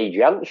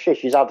procedure, hasn't she?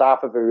 She's had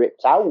half of her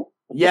ripped out.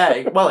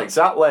 Yeah, well,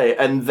 exactly.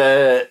 And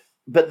the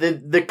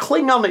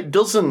Klingon, it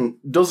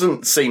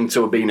doesn't seem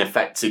to have been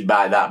affected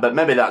by that, but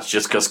maybe that's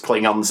just because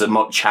Klingons are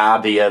much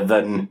hardier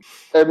than...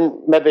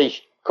 maybe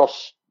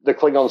because the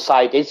Klingon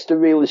side is the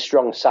really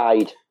strong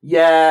side.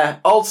 Yeah,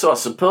 also, I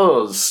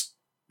suppose,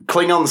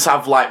 Klingons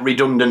have, like,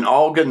 redundant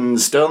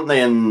organs, don't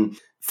they, and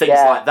things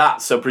like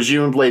that, so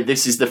presumably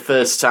this is the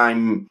first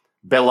time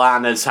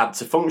B'Elanna's had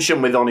to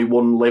function with only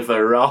one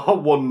liver or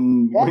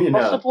one,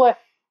 possibly.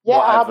 Yeah,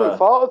 whatever. I haven't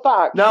thought of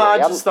that, actually. No, I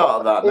just thought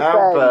of that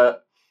now,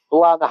 but...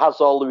 B'Elanna has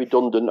all the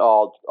redundant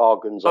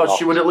organs. Oh,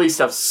 she would at least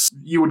have...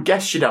 You would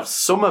guess she'd have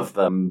some of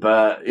them,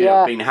 but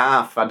being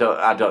half, I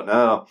don't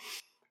know.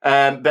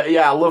 But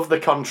yeah, I love the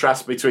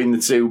contrast between the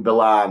two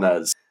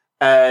B'Elannas.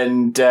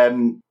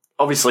 And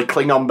obviously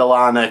Klingon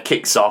B'Elanna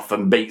kicks off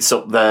and beats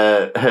up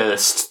the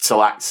Hurst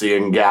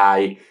Talaxian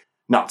guy.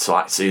 Not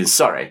Talaxian,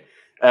 sorry.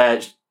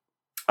 I've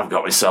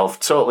got myself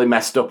totally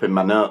messed up in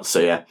my notes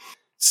here.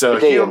 So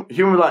human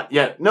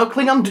B'Elanna,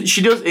 Klingon,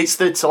 she does, it's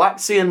the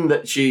Talaxian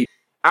that she...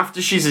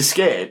 After she's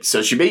escaped,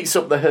 so she beats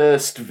up the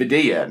Hurst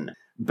Vidian,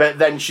 but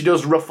then she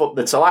does rough up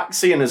the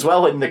Talaxian as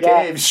well in the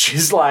caves.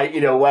 She's like,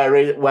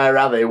 where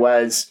are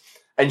they?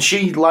 And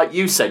she, like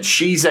you said,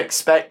 she's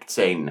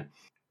expecting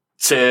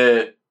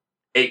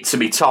it to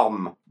be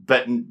Tom,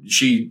 but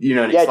she,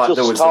 and it's like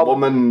there was a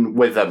woman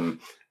with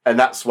him, and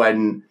that's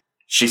when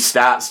she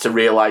starts to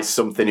realise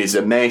something is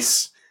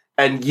amiss.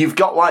 And you've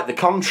got like the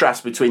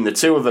contrast between the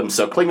two of them.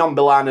 So Klingon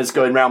B'Elanna's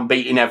going around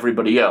beating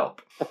everybody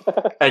up.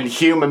 And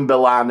human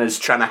B'Elanna's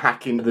trying to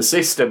hack into the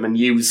system and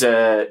use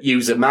her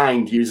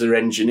mind, use her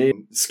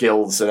engineering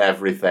skills and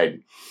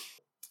everything.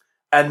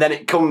 And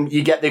then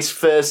you get this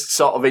first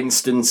sort of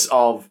instance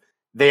of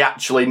they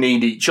actually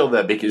need each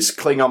other because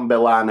Klingon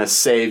B'Elanna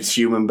saves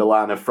human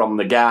B'Elanna from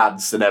the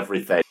guards and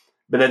everything.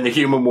 But then the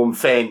human one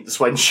faints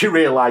when she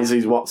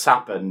realises what's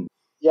happened.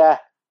 Yeah.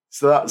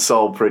 So that's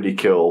all pretty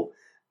cool.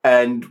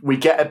 And we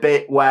get a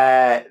bit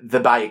where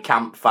they're by a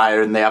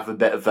campfire and they have a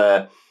bit of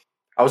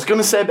I was going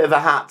to say a bit of a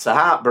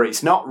heart-to-heart, but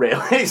it's not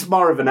really. It's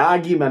more of an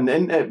argument,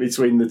 isn't it,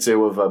 between the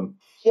two of them?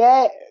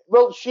 Yeah,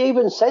 well, she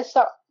even says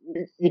that.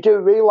 You do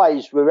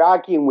realise we're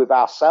arguing with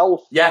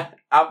ourselves. Yeah,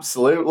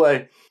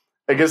 absolutely.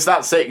 Because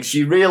that's it, because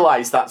you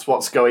realise that's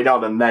what's going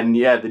on, and then,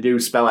 they do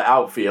spell it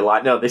out for you,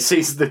 like, no, this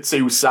is the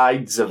two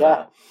sides of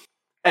it.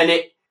 And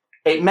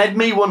it made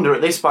me wonder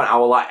at this point, I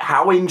was like,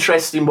 how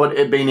interesting would it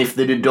have been if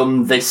they'd have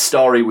done this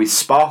story with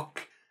Spock,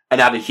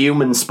 and had a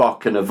human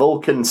Spock and a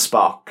Vulcan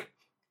Spock,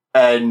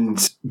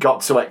 and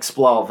got to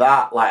explore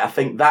that. Like, I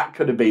think that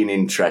could have been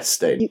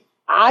interesting.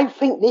 I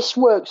think this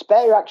works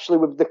better, actually,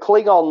 with the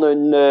Klingon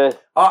and...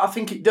 I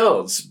think it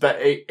does, but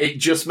it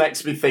just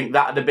makes me think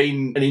that would have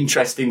been an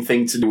interesting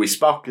thing to do with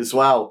Spock as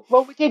well.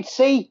 Well, we did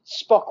see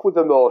Spock with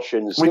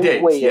emotions,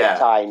 didn't we, at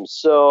times?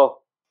 So,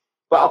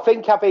 but I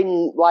think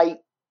having, like,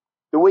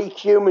 the weak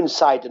human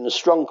side and the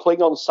strong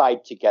Klingon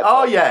side together...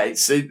 Oh, yeah,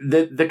 it's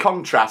the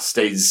contrast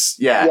is,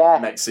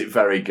 makes it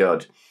very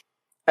good.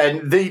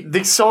 And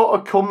they sort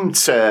of come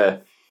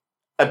to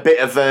a bit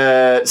of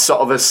a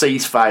sort of a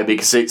ceasefire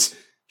because it's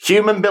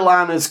human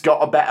B'Elanna's got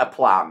a better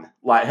plan.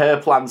 Like,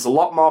 her plan's a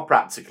lot more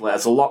practical, it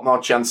has a lot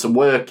more chance of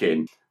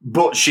working.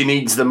 but she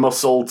needs the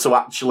muscle to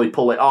actually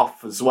pull it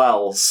off as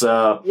well.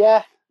 So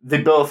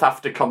they both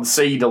have to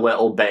concede a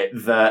little bit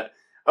that,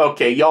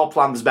 okay, your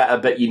plan's better,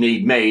 but you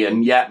need me,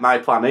 and yet my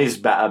plan is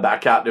better, but I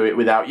can't do it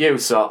without you,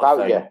 sort of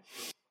thing. Yeah.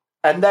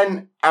 And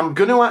then I'm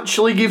going to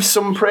actually give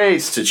some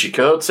praise to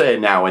Chakotay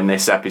now in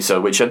this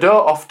episode, which I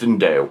don't often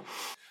do.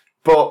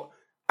 But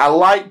I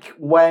like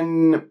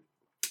when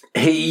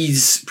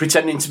he's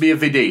pretending to be a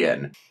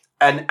Vidian.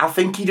 And I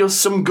think he does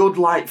some good,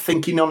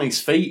 thinking on his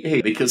feet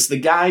here, because the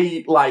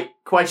guy,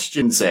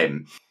 questions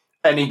him,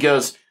 and he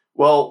goes,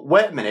 well,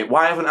 wait a minute,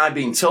 why haven't I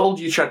been told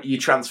you're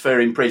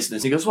transferring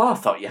prisoners? He goes, well, I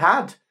thought you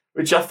had,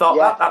 which I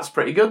thought, that's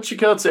pretty good,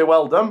 Chakotay,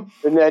 well done.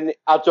 And then,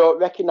 I don't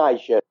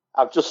recognise you.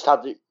 I've just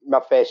had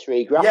my face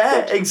regrafted.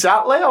 Yeah,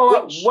 exactly.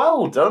 Oh,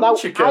 well done,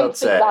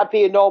 Chakotay.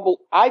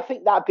 I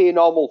think that'd be a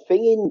normal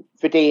thing in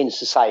Vidian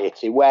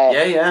society, where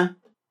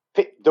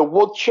they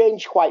would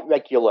change quite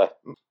regular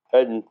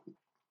and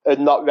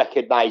not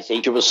recognise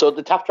each other. So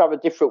they'd have to have a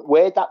different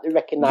way that they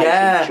recognise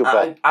each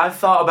other. I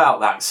thought about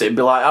that. So it'd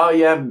be like, oh,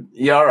 yeah,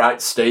 you're all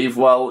right, Steve.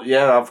 Well,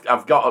 yeah,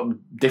 I've got a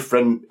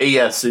different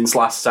ear since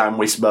last time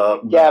we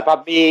spoke. Yeah,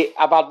 I've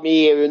had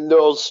me ear and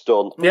nose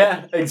done.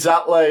 Yeah,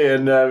 exactly.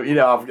 And,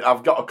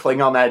 I've got a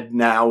Klingon head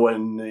now.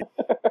 And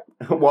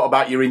what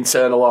about your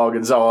internal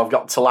organs? Oh, I've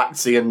got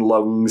Talaxian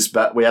lungs,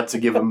 but we had to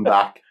give them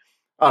back.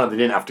 Oh, no, they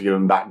didn't have to give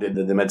them back, did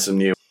they? They made some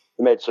new.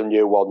 Made some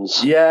new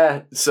ones.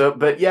 Yeah,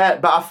 but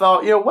I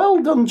thought,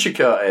 well done,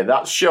 Chakotay.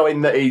 That's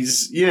showing that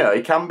he's,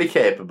 he can be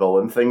capable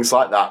and things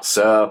like that.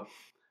 So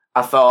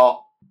I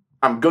thought,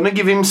 I'm going to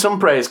give him some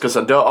praise because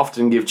I don't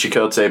often give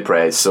Chakotay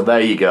praise. So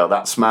there you go.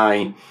 That's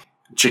my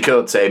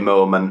Chakotay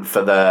moment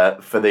for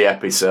the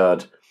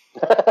episode.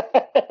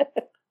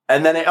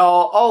 And then it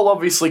all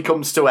obviously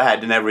comes to a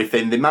head and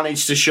everything. They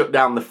manage to shut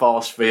down the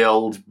force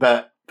field,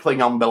 but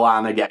Klingon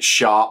B'Elanna gets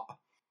shot.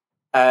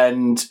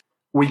 And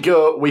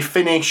we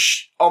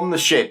finish on the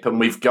ship, and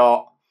we've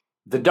got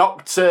the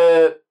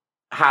Doctor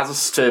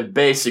has to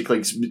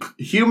basically,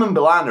 human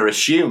B'Elanna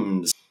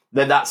assumes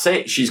that that's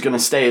it. She's going to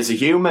stay as a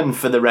human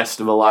for the rest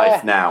of her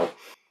life now.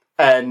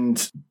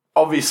 And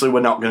obviously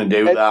we're not going to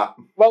do that.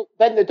 Well,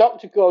 then the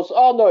Doctor goes,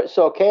 oh, no, it's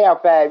okay.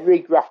 I've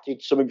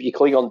regrafted some of your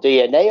Klingon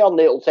DNA on.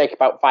 It'll take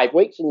about 5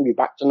 weeks and you'll be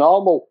back to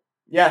normal.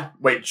 Yeah,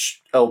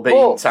 which will be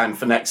in time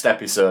for next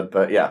episode,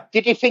 but yeah.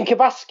 Did you think of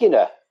asking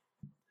her?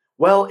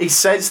 Well, he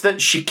says that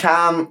she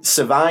can't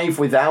survive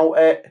without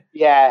it.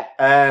 Yeah.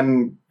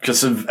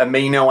 Because of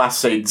amino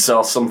acids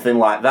or something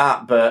like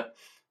that. But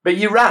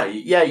you're right.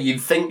 Yeah,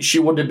 you'd think she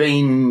would have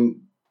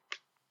been,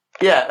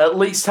 at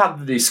least had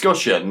the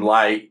discussion.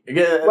 They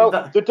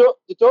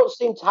don't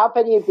seem to have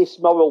any of this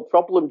moral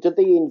problem, do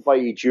they, in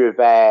Voyager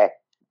of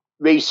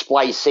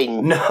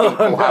resplicing?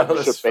 No,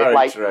 that's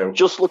very true.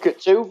 Just look at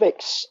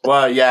Tuvix.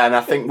 Well, yeah, and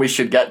I think we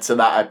should get to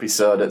that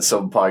episode at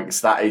some point,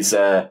 because that is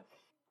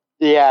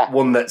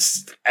one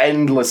that's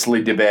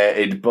endlessly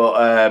debated, but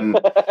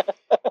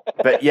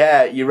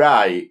yeah, you're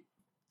right.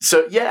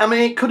 So yeah, I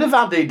mean, it could have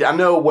added. I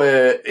know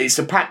it's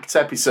a packed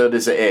episode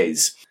as it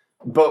is,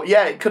 but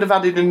yeah, it could have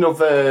added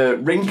another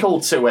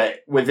wrinkle to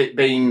it, with it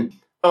being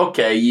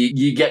okay.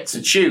 You get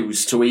to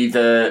choose to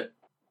either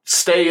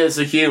stay as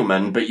a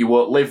human, but you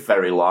won't live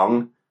very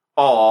long,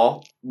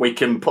 or we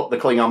can put the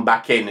Klingon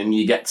back in and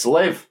you get to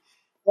live.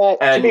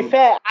 To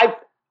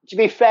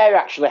be fair,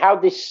 actually, how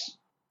this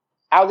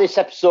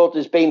episode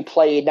has been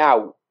playing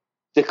out,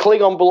 the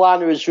Klingon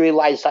B'Elanna has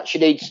realised that she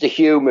needs the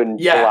human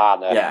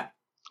B'Elanna. Yeah.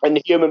 And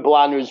the human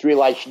B'Elanna has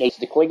realised she needs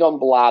the Klingon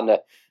B'Elanna.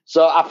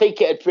 So I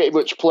think it had pretty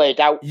much played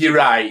out. You're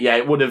right, yeah,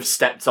 it would have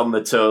stepped on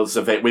the toes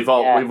of it. We've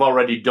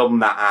already done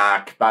that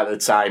arc by the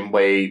time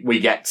we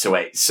get to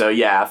it. So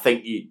yeah, I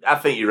think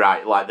you're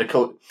right. Like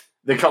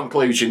the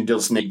conclusion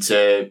does need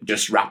to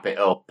just wrap it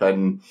up,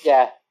 and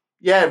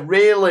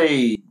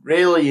really,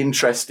 really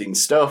interesting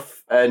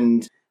stuff.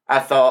 And I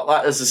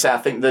thought, as I say, I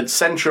think the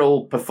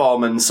central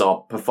performance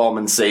or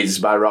performances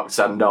by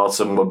Roxanne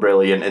Dawson were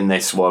brilliant in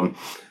this one.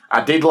 I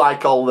did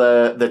like all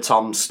the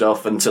Tom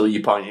stuff until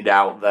you pointed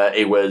out that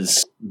he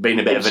was being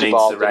a bit of an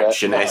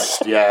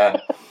insurrectionist. Yeah.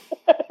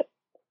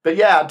 But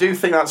yeah, I do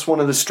think that's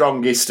one of the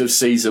strongest of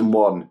season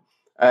one.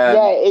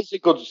 It's a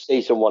good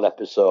season one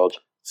episode.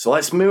 So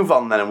let's move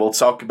on then, and we'll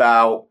talk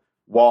about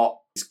what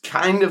is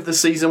kind of the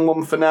season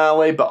one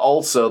finale, but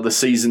also the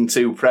season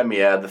two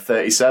premiere, the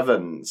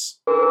 37s.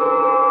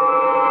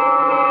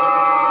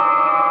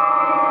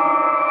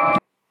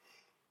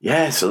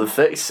 Yeah, so the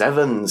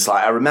 37s,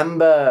 I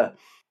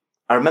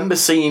remember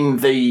seeing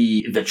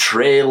the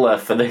trailer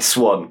for this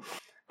one.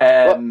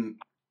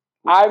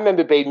 I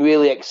remember being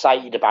really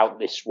excited about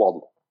this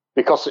one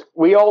because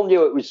we all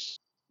knew it was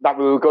that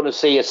we were going to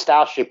see a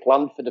Starship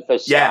land for the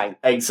first time.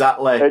 Yeah,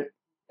 exactly.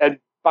 And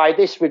by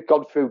this, we'd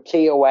gone through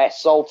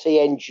TOS, all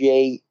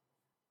TNG,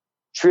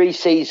 3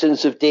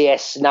 seasons of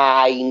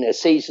DS9, a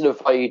season of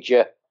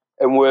Voyager,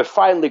 and we're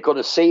finally going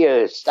to see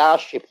a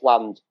Starship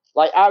land.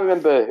 I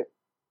remember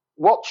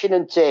watching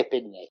and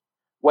taping it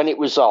when it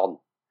was on,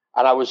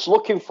 and I was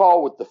looking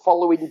forward the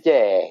following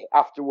day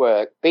after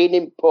work, being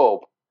in pub,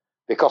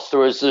 because there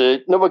was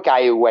another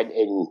guy who went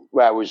in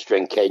where I was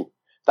drinking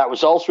that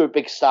was also a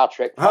big Star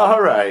Trek fan. All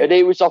right. And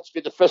he was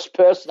obviously the first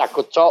person I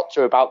could talk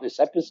to about this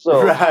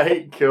episode.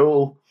 Right,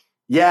 cool.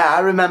 Yeah, I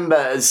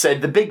remember,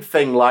 said the big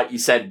thing, like you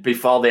said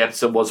before the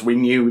episode, was we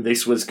knew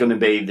this was going to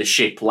be the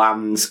ship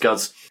lands,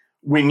 because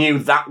we knew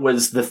that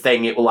was the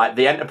thing. It was like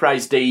the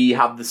Enterprise D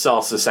had the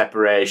saucer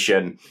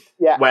separation,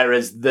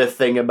 whereas the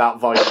thing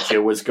about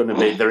Voyager was going to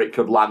be that it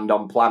could land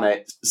on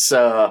planets.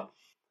 So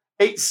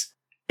it's,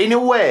 in a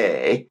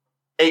way,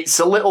 it's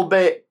a little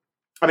bit,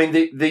 I mean,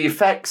 the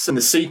effects and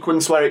the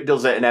sequence where it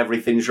does it and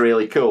everything's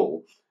really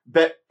cool.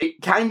 But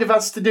it kind of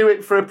has to do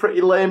it for a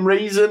pretty lame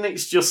reason.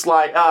 It's just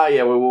like,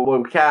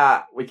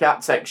 we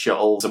can't take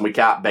shuttles and we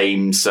can't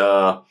beam,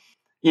 so,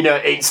 you know,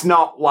 it's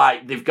not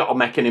like they've got to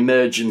make an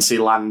emergency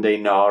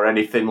landing or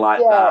anything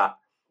like that.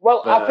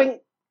 Well, I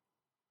think,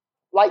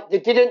 like, they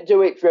didn't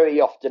do it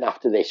very often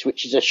after this,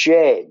 which is a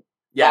shame.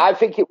 Yeah. But I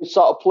think it was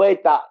sort of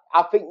played that.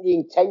 I think they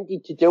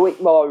intended to do it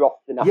more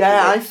often after this.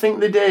 I think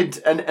they did.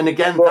 And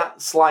again,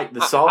 that's like the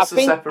saucer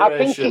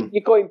separation. I think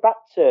you're going back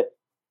to,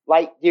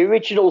 like, the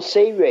original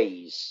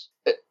series.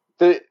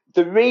 The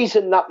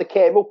reason that they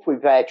came up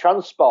with their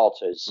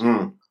transporters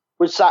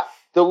was that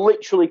they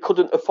literally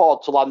couldn't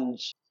afford to land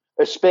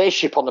a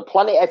spaceship on the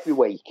planet every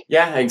week.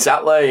 Yeah,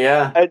 exactly,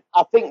 yeah. And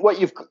I think what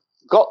you've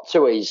got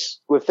to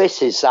with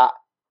this is that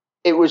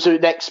it was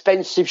an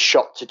expensive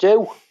shot to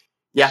do.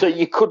 Yeah. So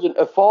you couldn't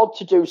afford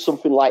to do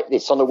something like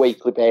this on a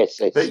weekly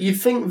basis. But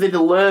you'd think they'd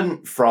have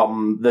learned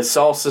from the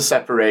saucer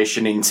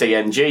separation in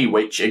TNG,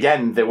 which,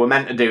 again, they were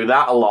meant to do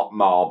that a lot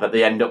more, but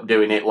they end up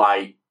doing it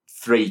like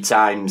 3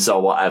 times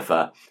or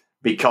whatever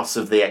because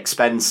of the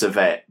expense of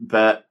it.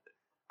 But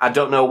I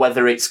don't know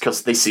whether it's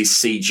because this is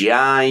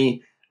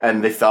CGI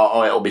and they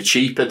thought, it'll be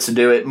cheaper to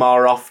do it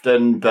more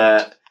often,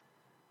 but...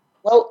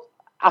 Well,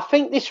 I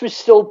think this was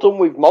still done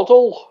with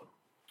model.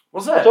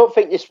 Was it? I don't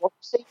think this was...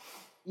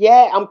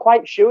 Yeah, I'm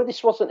quite sure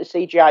this wasn't a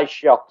CGI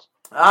shot.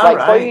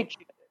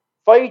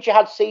 Voyager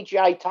had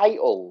CGI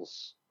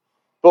titles,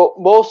 but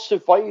most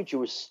of Voyager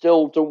was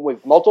still done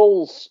with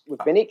models,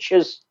 with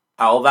miniatures.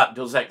 Oh, that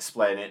does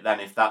explain it then,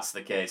 if that's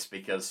the case,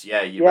 because,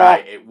 you're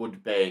right, it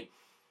would be.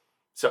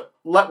 So,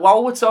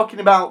 while we're talking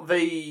about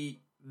the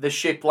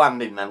ship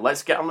landing then,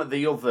 let's get on to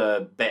the other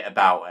bit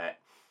about it.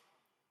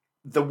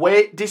 The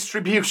weight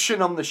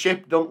distribution on the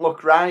ship don't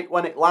look right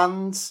when it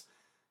lands.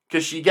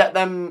 Because you get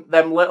them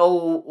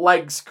little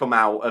legs come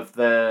out of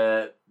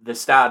the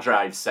star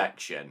drive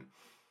section.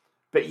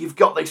 But you've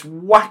got this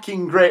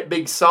whacking great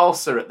big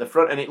saucer at the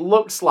front, and it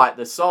looks like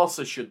the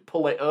saucer should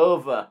pull it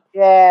over.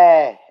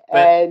 Yeah.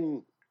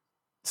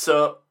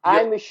 So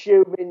I'm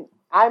assuming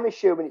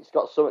it's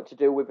got something to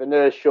do with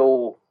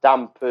inertial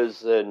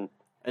dampers and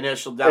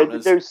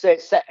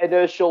set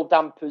inertial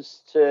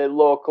dampers to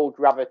local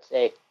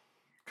gravity.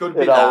 Could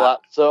be that.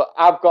 So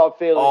I've got a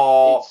feeling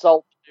it's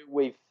all to do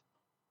with.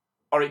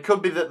 Or it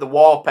could be that the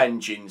warp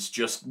engines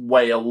just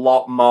weigh a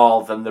lot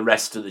more than the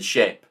rest of the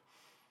ship.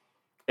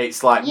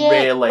 It's like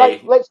really...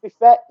 Like, let's be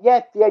fair.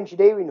 Yeah, the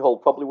engineering hull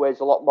probably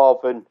weighs a lot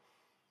more than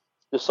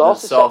the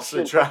saucer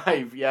section.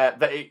 Drive, yeah.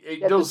 But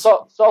it does...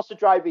 The saucer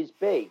drive is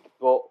big,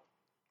 but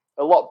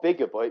a lot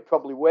bigger, but it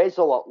probably weighs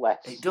a lot less.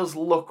 It does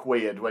look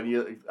weird when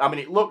you... I mean,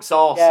 it looks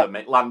awesome.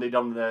 It landed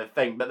on the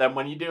thing, but then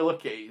when you do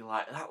look at it, you're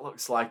like, that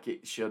looks like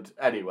it should...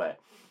 Anyway.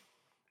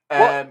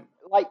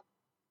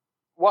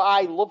 What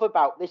I love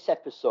about this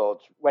episode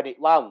when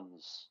it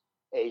lands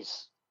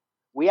is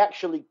we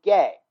actually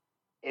get,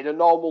 in a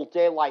normal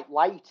daylight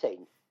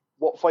lighting,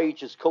 what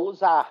Voyager's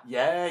colours are.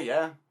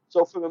 Yeah.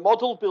 So from a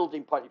model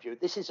building point of view,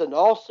 this is an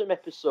awesome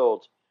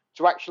episode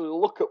to actually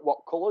look at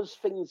what colours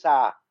things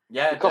are.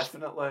 Yeah, because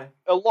definitely.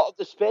 A lot of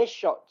the space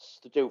shots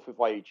to do for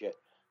Voyager,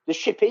 the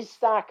ship is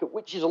darker,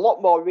 which is a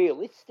lot more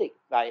realistic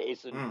than it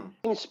isn't.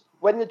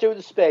 When they do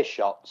the space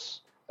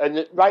shots,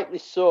 and rightly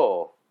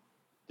so,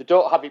 they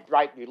don't have it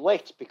brightly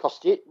lit because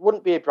it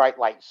wouldn't be a bright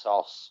light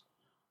source.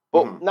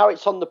 But now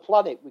it's on the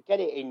planet, we get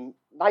it in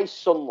nice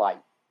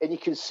sunlight, and you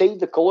can see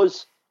the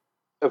colours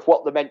of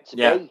what they're meant to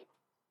be.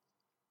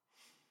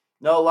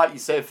 No, like you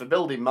say, for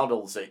building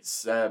models,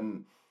 it's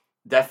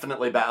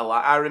definitely better.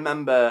 Like I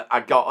remember I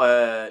got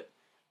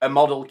a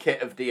model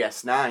kit of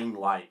DS9,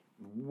 like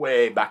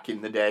way back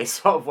in the day,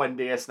 sort of when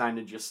DS9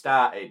 had just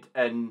started,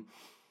 and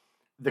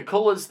the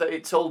colours that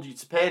it told you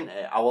to paint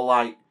it, I was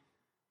like,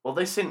 well,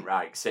 this isn't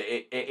right, cause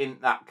it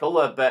ain't that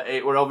colour, but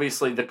it were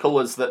obviously the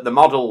colours that the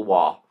model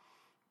wore.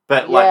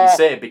 But like you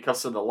say,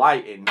 because of the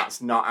lighting,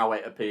 that's not how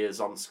it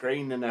appears on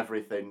screen and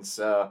everything.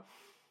 So,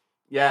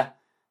 yeah,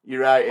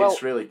 you're right. Well,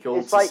 it's really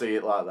cool to see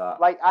it like that.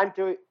 Like I'm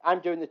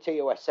doing the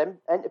TOS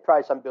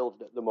Enterprise I'm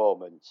building at the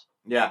moment.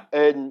 Yeah.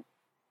 And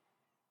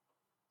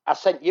I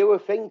sent you a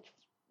thing.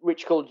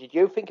 Which colour did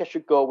you think I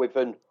should go with?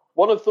 And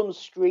one of them's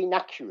screen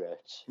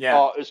accurate,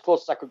 or as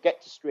close as I could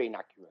get to screen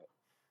accurate.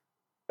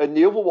 And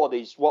the other one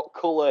is what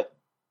colour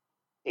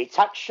it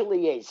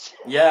actually is.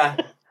 Yeah.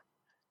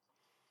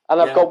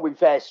 And I've gone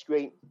with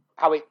screen.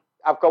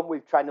 I've gone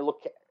with trying to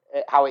look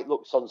at how it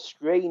looks on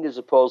screen as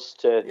opposed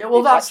to. Yeah,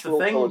 well, that's the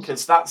thing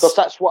because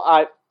that's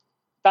what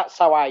that's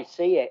how I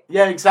see it.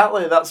 Yeah,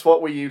 exactly. That's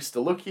what we're used to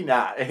looking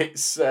at.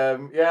 It's yeah,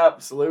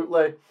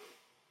 absolutely.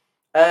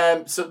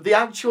 So the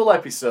actual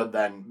episode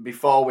then,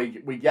 before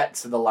we get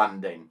to the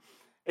landing,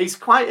 it's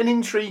quite an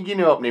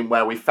intriguing opening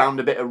where we found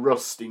a bit of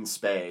rust in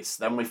space,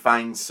 then we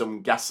find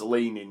some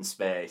gasoline in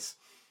space,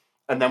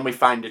 and then we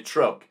find a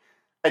truck.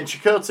 And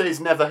Chakotay's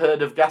never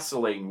heard of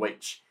gasoline,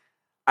 which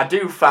I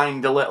do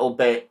find a little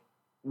bit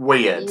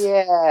weird.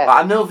 Yeah.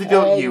 I know they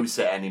don't use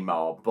it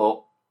anymore,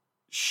 but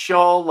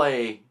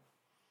surely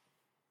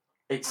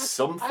it's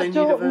something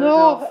you'd have heard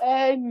of.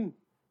 I'm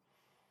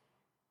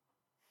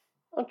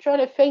trying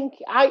to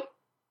think.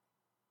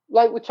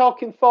 We're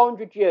talking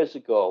 400 years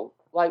ago.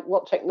 Like,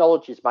 what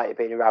technologies might have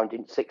been around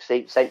in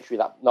 16th century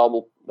that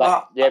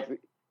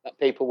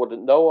people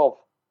wouldn't know of?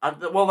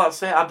 Well,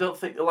 that's it. I don't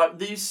think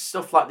these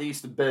stuff like they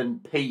used to burn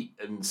peat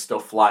and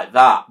stuff like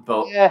that.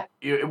 But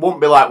it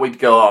wouldn't be like we'd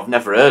go, "Oh, I've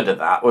never heard of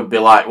that." We'd be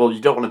like, "Well, you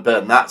don't want to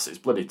burn that, so it's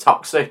bloody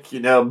toxic,"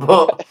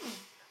 But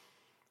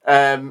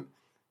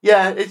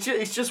yeah,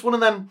 it's just one of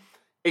them.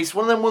 It's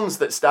one of them ones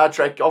that Star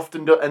Trek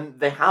often do, and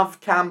they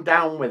have calmed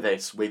down with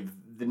this with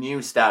the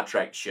new Star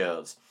Trek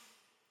shows.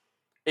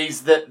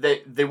 Is that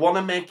they want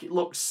to make it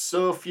look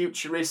so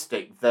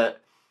futuristic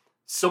that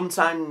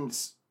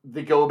sometimes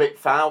they go a bit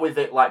far with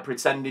it, like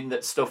pretending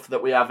that stuff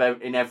that we have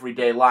in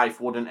everyday life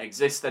wouldn't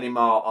exist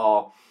anymore,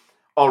 or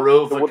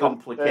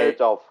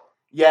overcomplicate.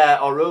 Yeah,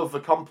 or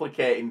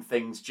overcomplicating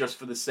things just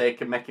for the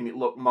sake of making it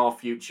look more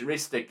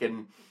futuristic.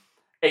 And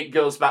it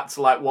goes back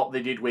to like what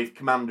they did with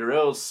Commander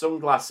O's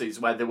sunglasses,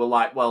 where they were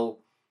like, well,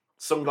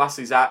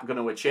 sunglasses aren't going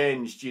to have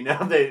changed,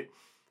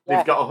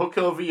 They've got a hook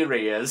over your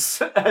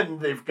ears and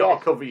they've got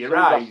to cover your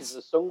eyes.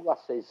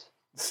 Sunglasses.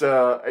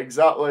 So,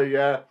 exactly,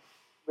 yeah.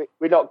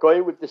 We're not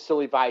going with the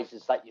silly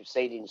visors that you've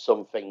seen in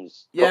some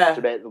things to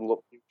make them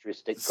look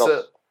futuristic,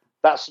 because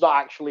that's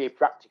not actually a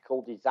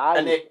practical design.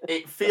 And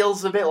it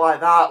feels a bit like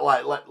that,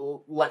 like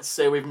let's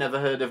say we've never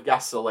heard of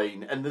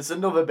gasoline, and there's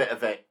another bit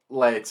of it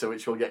later,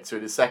 which we'll get to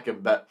in a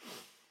second, but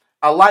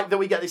I like that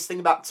we get this thing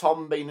about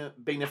Tom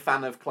being a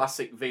fan of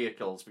classic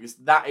vehicles, because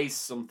that is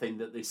something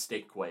that they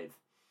stick with.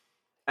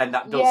 And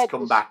that does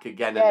come back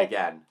again and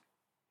again.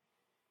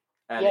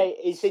 And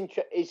he's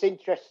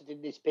interested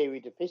in this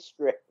period of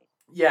history.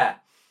 Yeah.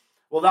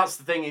 Well, that's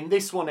the thing. In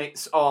this one,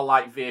 it's all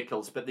like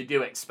vehicles, but they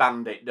do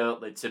expand it, don't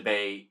they, to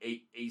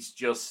be... He's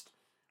just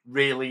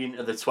really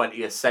into the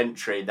 20th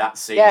century.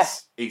 That's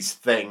his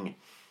thing,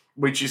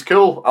 which is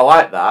cool. I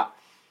like that.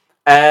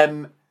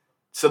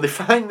 So they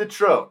find the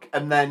truck,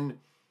 and then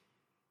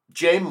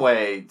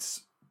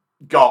Janewade's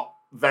got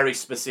very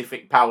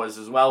specific powers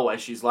as well, where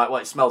she's like,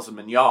 well, it smells of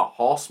manure,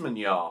 horse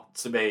manure,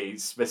 to be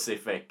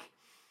specific.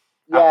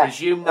 Yeah, I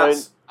presume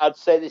that's... I'd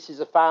say this is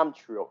a farm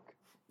truck.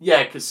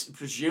 Yeah, because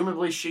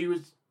presumably she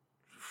was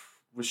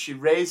she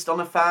raised on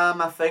a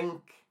farm, I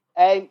think?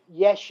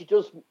 Yeah, she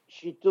does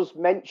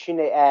mention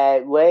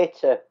it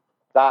later,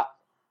 that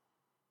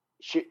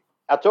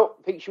I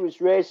don't think she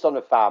was raised on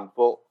a farm,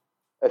 but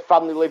her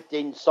family lived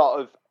in sort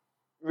of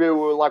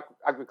rural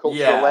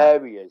agricultural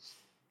areas.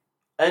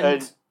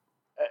 And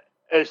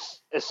her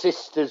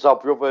sisters or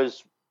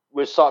brothers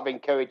were sort of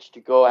encouraged to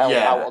go help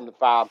out on the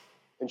farm,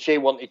 and she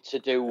wanted to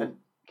do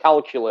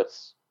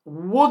calculus.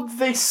 Would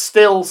this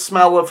still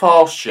smell of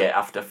horse shit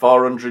after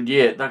 400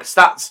 years?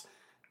 Because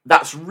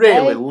that's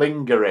really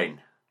lingering.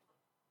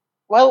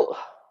 Well,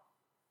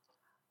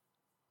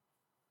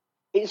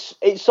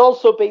 it's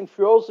also been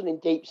frozen in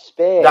deep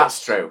space.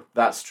 That's true.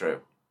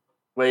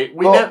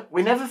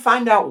 We never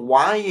find out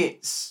why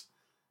it's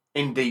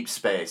in deep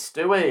space,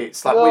 do we?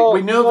 It's like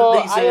we know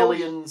that these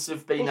aliens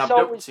have been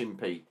abducting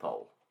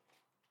people.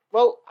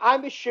 Well,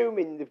 I'm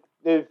assuming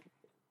the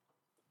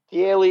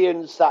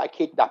aliens that are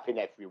kidnapping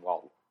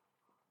everyone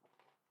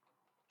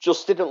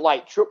just didn't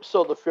like trucks,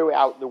 so they threw it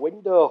out the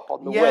window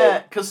on the way. Yeah,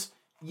 because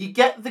you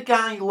get the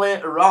guy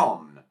later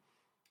on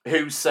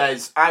who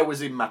says, I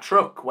was in my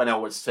truck when I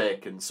was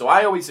taken, so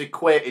I always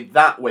equated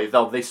that with,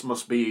 oh, this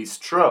must be his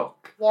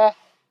truck. Yeah.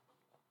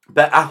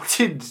 But how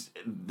did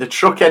the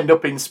truck end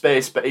up in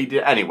space? But he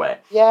did anyway.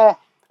 Yeah,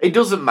 it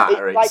doesn't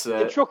matter.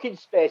 The truck in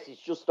space is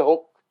just a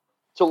hook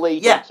to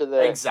lead into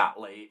the.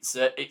 Exactly.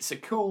 It's a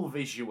cool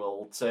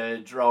visual to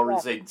draw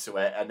us into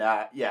it, and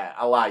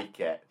I like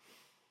it.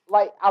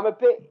 Like, I'm a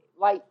bit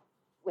like,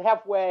 we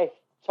have where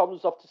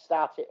Tom's off to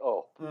start it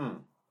up,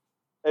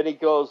 and he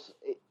goes,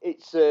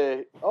 "It's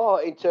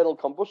internal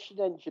combustion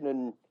engine,"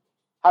 and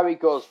Harry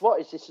goes,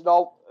 "What is this?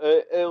 An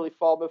early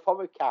form of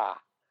a car?"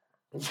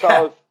 Sort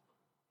of.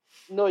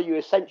 No, you're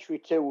a century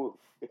too.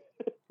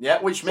 Yeah,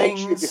 which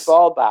means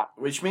before that.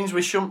 Which means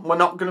we're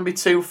not going to be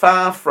too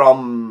far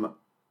from,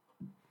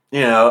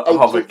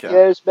 Hovica.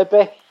 Years,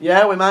 maybe.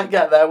 Yeah, we might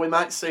get there. We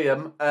might see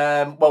them.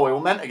 Well, we were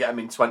meant to get them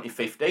in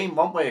 2015,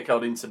 weren't we,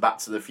 according to Back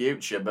to the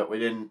Future, but we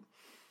didn't.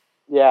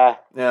 Yeah.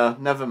 Yeah,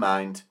 never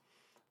mind.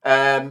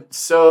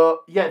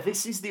 So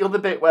this is the other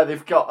bit where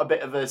they've got a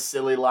bit of a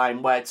silly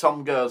line where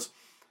Tom goes,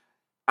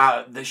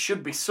 "There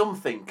should be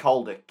something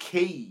called a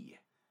key."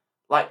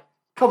 Like,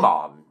 come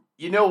on.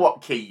 You know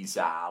what keys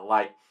are.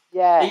 Like,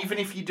 Yeah. Even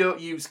if you don't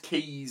use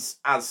keys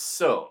as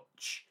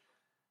such,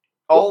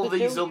 all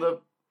these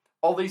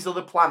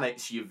other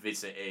planets you've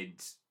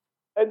visited.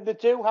 And they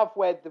do have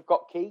where they've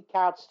got key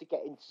cards to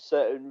get into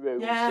certain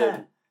rooms.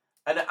 Yeah.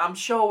 And I'm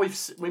sure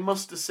we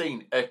must have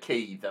seen a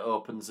key that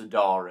opens a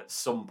door at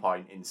some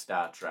point in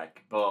Star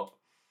Trek, but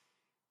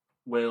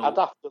I'd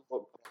have to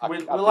look.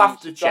 We'll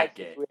have to check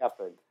it. We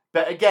haven't.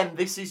 But again,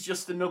 this is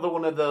just another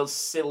one of those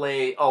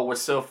silly, we're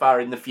so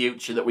far in the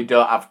future that we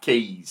don't have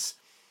keys.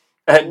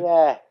 And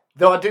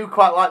though I do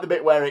quite like the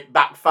bit where it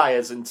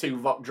backfires and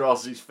Tuvok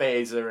draws his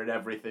phaser and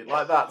everything.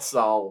 Like, that's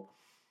all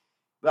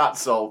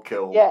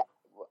cool.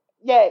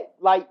 Yeah,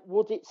 like,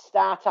 would it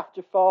start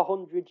after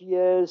 400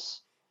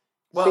 years?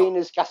 Well, seeing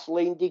as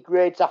gasoline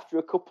degrades after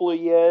a couple of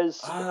years.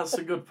 That's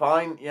a good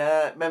point.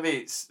 Yeah, maybe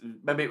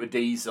it was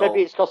diesel.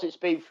 Maybe it's because it's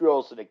been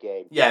frozen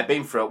again. Yeah,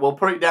 been frozen. We'll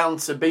put it down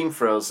to being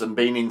frozen,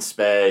 being in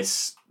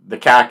space. The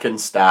car can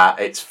start.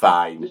 It's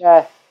fine.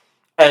 Yeah.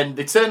 And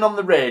they turn on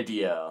the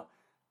radio,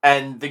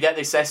 and they get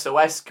this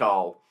SOS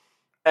call,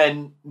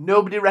 and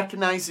nobody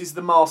recognises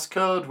the Morse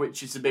code,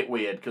 which is a bit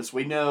weird because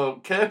we know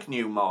Kirk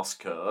knew Morse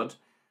code.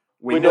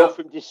 We know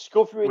from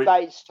Discovery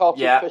that it's taught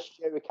in First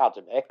Year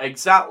Academy.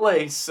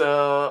 Exactly.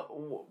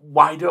 So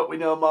why don't we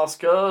know Morse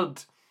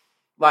code?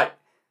 Like,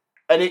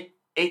 and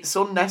it's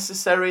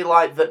unnecessary.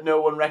 Like that,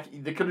 no one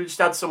they could have just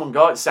had someone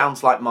go. It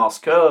sounds like Morse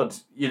code,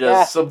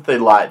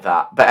 something like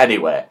that. But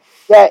anyway,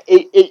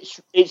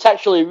 it's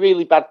actually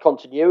really bad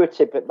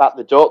continuity, but that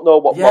they don't know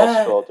what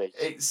Morse code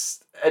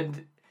is.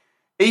 And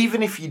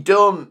even if you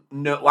don't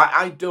know, like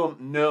I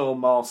don't know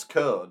Morse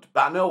code,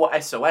 but I know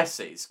what SOS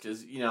is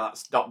because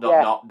that's ... ..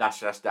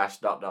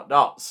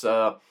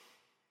 So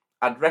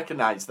I'd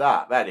recognise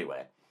that. But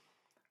anyway,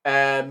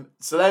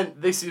 so then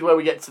this is where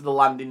we get to the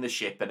landing the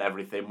ship and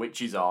everything,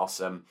 which is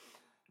awesome.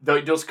 Though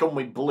it does come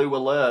with blue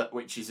alert,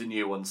 which is a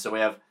new one. So we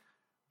have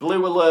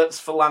blue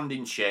alerts for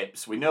landing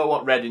ships. We know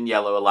what red and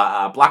yellow alert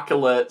are. Black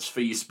alerts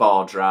for your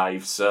spore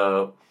drive.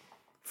 So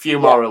a few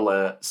more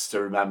alerts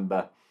to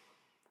remember.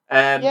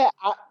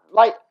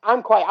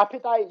 I'm quite happy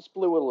that it's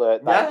blue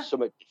alert. That's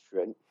something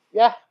different.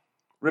 Yeah.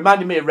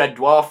 Reminded me of Red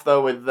Dwarf,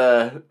 though, with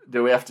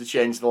do we have to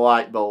change the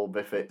light bulb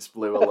if it's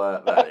blue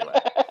alert? But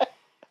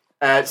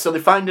anyway. So they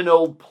find an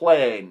old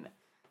plane,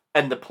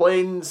 and the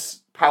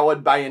plane's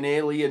powered by an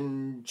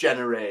alien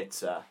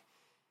generator.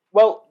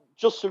 Well,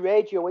 just the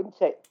radio,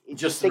 isn't it? It's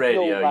just the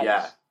radio,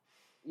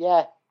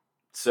 Yeah.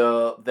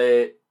 So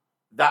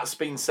that's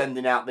been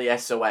sending out the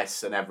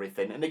SOS and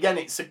everything. And again,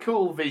 it's a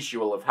cool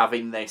visual of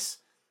having this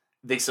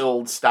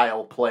old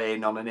style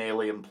plane on an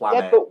alien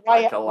planet. Yeah,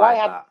 but why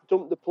had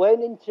dumped the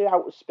plane into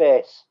outer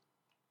space?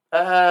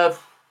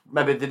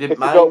 Maybe they didn't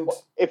mind.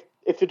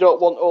 If they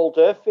don't want old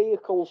Earth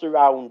vehicles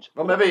around.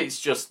 Well, maybe it's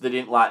just they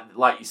didn't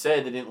like you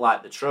say, they didn't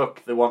like the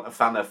truck. They want a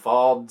fan of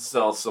Fords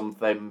or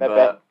something. Maybe.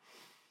 But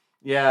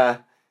yeah.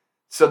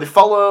 So they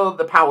follow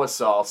the power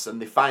source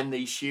and they find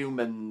these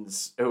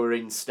humans who are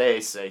in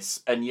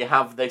stasis, and you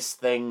have this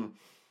thing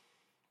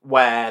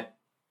where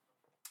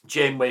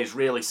Janeway's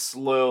really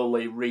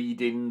slowly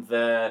reading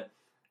the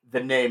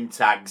name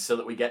tag so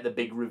that we get the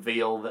big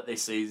reveal that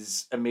this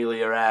is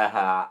Amelia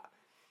Earhart.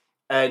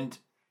 And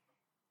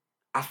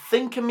I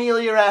think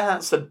Amelia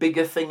Earhart's a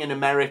bigger thing in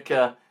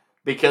America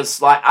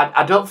because, like,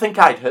 I don't think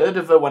I'd heard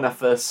of her when I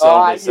first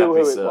saw this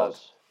episode. Who it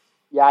was.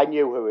 Yeah, I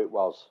knew who it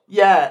was.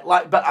 Yeah,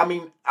 but I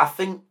mean, I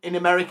think in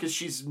America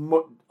she's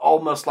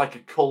almost like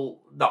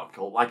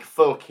like a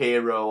folk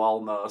hero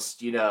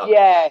almost,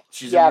 Yeah.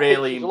 She's a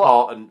really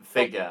important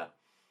figure.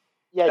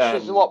 Yeah,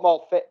 she's a lot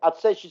more. I'd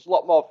say she's a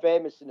lot more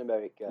famous in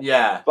America.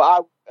 Yeah,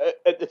 but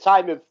at the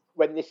time of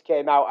when this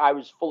came out, I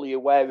was fully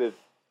aware of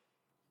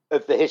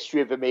the history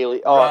of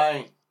Amelia.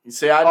 Right. You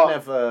see, I'd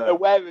never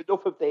aware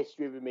enough of the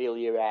history of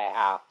Amelia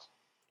Earhart.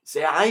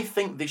 See, I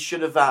think they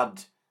should have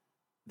had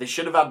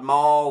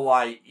more,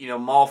 like,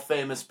 more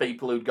famous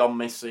people who'd gone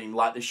missing.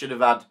 Like they should have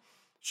had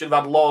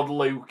Lord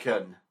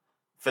Lucan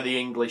for the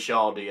English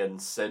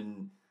audience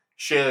and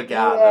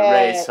Shergar the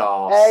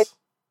racehorse.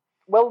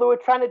 Well, they were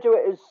trying to do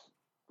it as.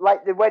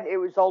 Like it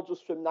was all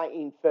just from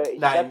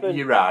 1937.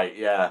 You're right,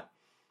 yeah.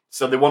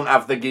 So they wouldn't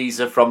have the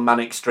geezer from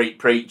Manic Street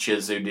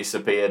Preachers who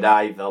disappeared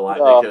either.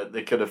 Like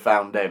they could have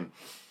found him.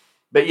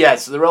 But yeah,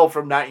 so they're all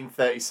from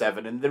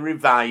 1937, and they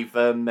revive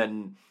them,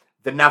 and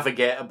the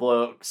navigator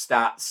bloke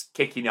starts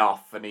kicking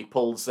off, and he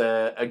pulls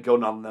a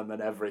gun on them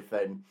and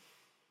everything.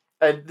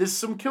 And there's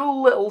some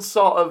cool little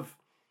sort of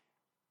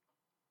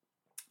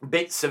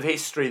bits of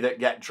history that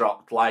get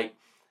dropped, like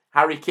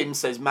Harry Kim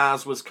says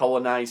Mars was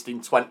colonised in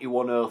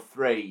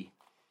 2103.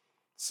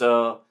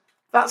 So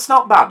that's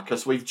not bad,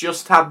 because we've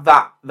just had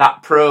that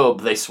probe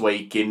this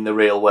week in the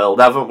real world,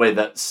 haven't we?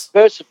 That's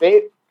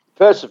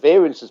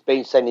Perseverance has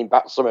been sending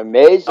back some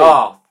amazing...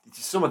 Oh,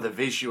 some of the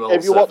visuals.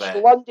 Have you watched the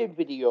landing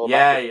video?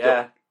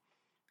 Yeah.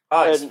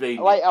 Oh, it's been...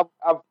 Like,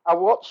 I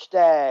watched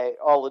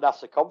all the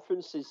NASA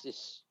conferences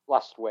this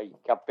last week.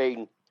 I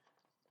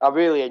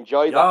really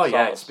enjoyed that. Oh,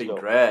 yeah, it's been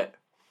great.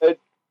 They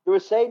were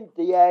saying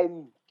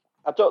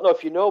I don't know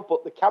if you know,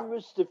 but the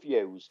cameras they've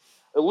used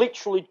are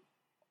literally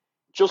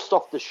just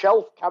off the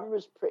shelf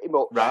cameras, pretty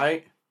much.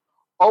 Right.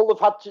 All they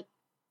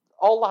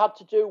had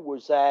to do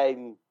was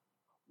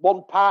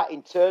one part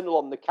internal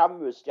on the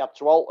cameras they had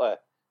to alter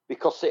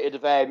because it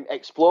had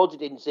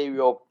exploded in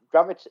zero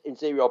gravity, in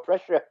zero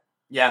pressure.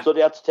 Yeah. So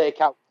they had to take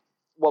out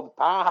one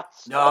part.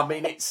 No, I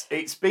mean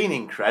it's been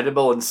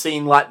incredible, and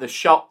seeing like the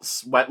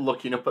shots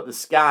looking up at the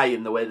sky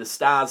and the way the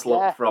stars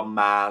look from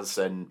Mars,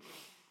 and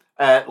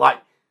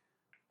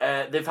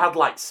they've had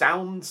like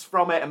sounds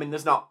from it. I mean,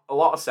 there's not a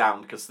lot of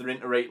sound because there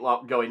isn't a great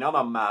lot going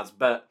on Mars,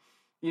 but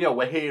you know,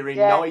 we're hearing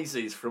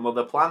noises from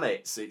other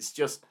planets.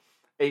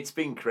 It's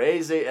been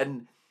crazy,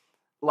 and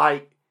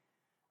like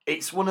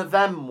it's one of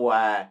them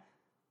where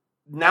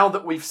now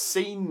that we've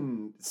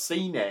seen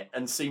it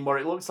and seen what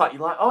it looks like,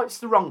 you're like, oh, it's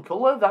the wrong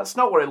colour. That's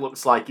not what it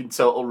looks like in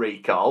Total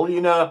Recall.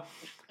 You know,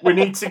 we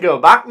need to go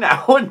back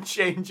now and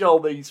change all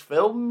these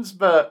films.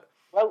 But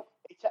well,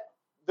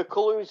 the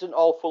colour isn't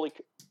all fully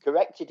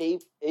corrected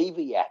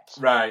either yet.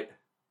 Right.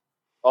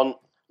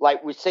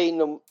 We've seen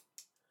them.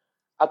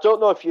 I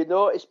don't know if you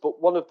noticed,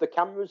 but one of the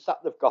cameras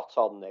that they've got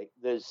on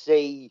the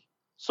Z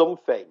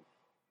something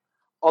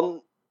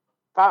on.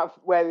 Part of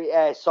where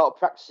it sort of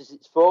practices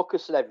its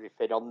focus and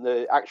everything on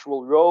the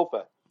actual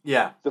rover.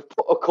 Yeah. They've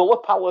put a colour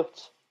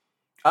palette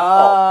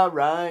on,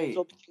 right.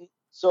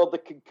 So they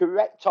can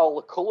correct all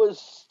the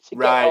colours to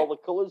get all the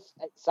colours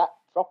exact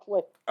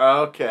properly.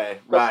 Okay,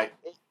 right.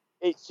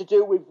 It's to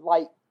do with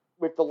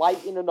the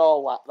lighting and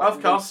all that.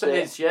 Of course it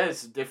is, yeah.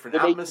 It's a different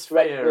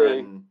atmosphere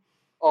and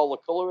all the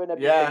colour and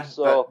everything. Yeah,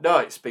 so but no,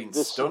 it's been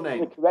stunning.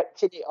 They're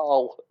correcting it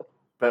all.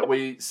 But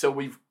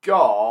we've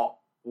got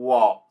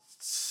what?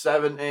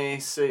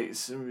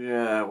 76,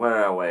 yeah,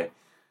 where are we?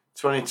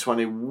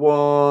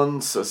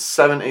 2021, so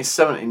 70,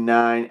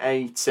 79,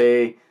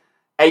 80,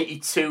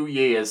 82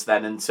 years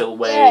then until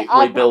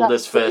we build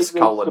this first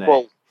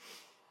colony.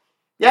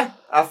 Yeah,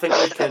 I think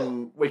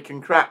we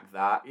can crack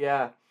that,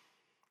 yeah.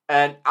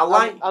 And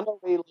I know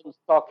Elon's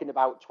talking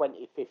about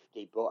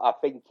 2050, but I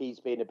think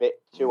he's been a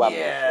bit too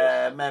ambitious.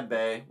 Yeah,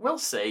 maybe. We'll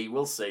see.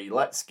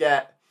 Let's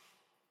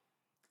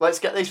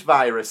get this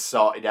virus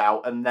sorted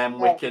out, and then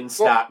we can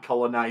start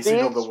colonising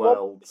other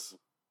worlds.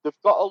 They've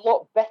got a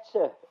lot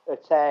better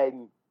at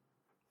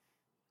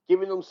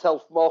giving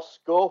themselves more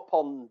scope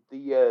on the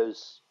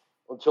years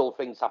until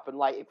things happen.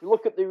 Like, if you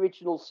look at the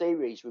original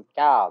series with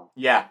Khan,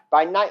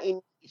 by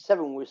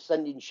 1987 we're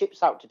sending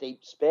ships out to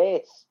deep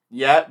space.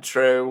 Yeah,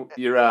 true.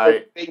 You're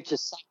right. Been to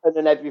Saturn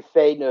and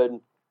everything,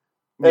 and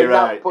you're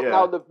right. But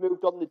now they've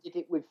moved on. They did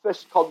it with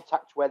First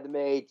Contact, where they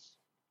made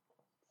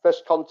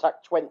First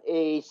Contact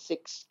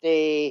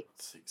 2060.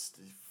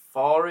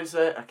 64, is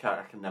it? I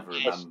can never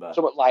remember.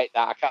 Something like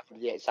that. I can't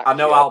remember the exact. I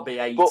know I'll be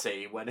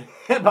 80 by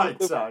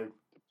the time.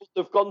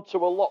 They've gone to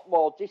a lot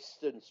more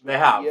distance. They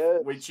have,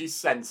 which is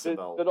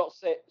sensible. They're not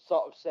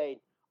sort of saying,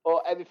 oh,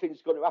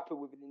 everything's going to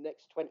happen within the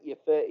next 20 or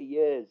 30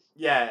 years.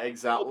 Yeah,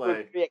 exactly.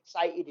 They'd be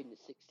excited in the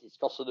 60s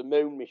because of the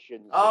moon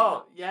missions.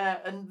 Oh, yeah,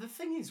 and the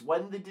thing is,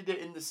 when they did it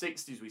in the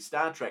 60s with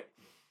Star Trek,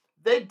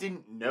 they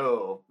didn't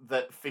know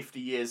that 50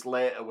 years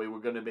later we were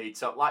going to be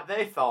top. Like,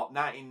 they thought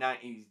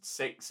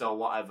 1996 or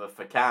whatever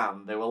for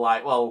Khan. They were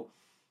like, well,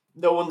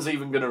 no one's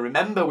even going to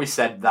remember we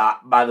said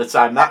that by the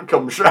time that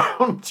comes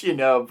round, you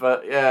know.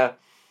 But, yeah.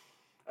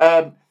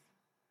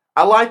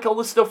 I like all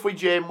the stuff with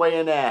Janeway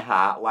and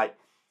Earhart. Like,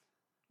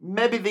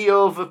 maybe they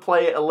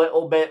overplay it a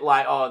little bit,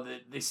 like, oh,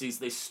 this is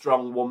this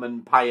strong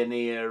woman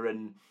pioneer.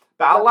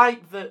 But I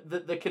like that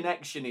the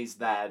connection is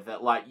there,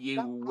 that, like,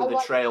 you were the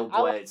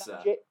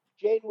trailblazer.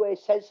 Janeway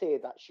says here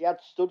that she had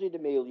studied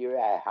Amelia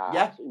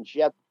Earhart, and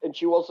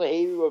she was a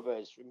hero of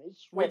hers from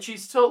history, which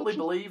is totally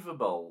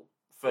believable.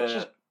 Which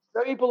is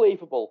very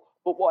believable.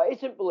 But what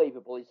isn't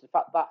believable is the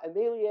fact that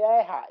Amelia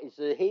Earhart is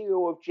a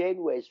hero of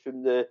Janeway's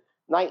from the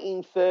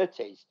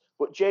 1930s,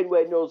 but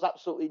Janeway knows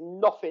absolutely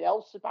nothing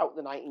else about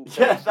the 1930s.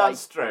 Yeah,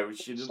 that's true.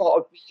 She doesn't... sort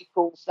of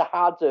vehicles they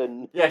had,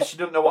 and she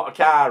doesn't know what a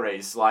car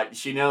is. Like,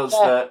 she knows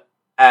that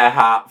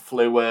Earhart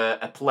flew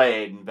a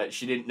plane, but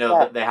she didn't know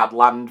that they had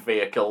land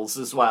vehicles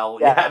as well.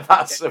 Yeah,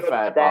 that's a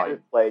fair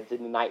point. Planes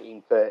in the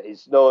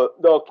 1930s,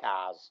 no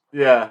cars.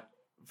 Yeah,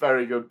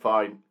 very good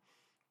point.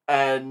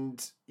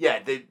 And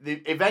they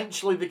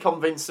eventually they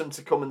convince them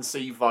to come and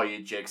see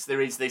Voyager, because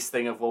there is this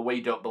thing of, well, we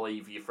don't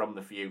believe you from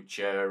the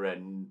future,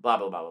 and blah,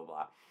 blah, blah, blah,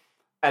 blah.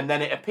 And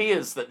then it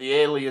appears that the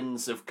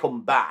aliens have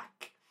come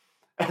back.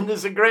 And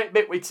there's a great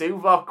bit with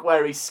Tuvok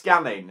where he's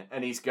scanning,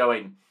 and he's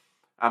going,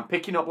 I'm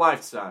picking up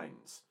life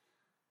signs.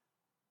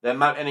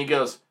 And he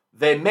goes,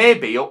 they may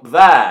be up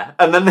there.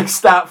 And then they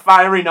start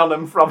firing on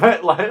him from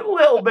it. Like, a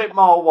little bit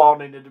more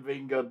warning would have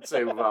been good,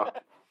 Tuvok.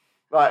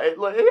 Right,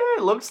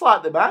 it looks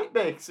like they might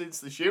be, since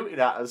they're shooting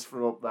at us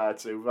from up there,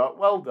 Tuvok.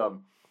 Well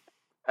done.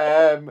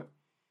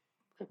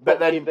 But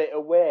then give it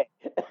away.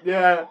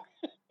 Yeah.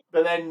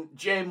 But then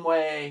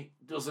Janeway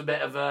does a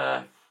bit of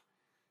a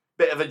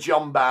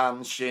John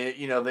Barnes shit.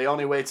 You know, the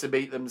only way to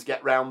beat them is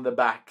get round the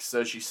back.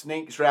 So she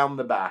sneaks round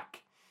the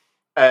back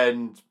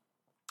and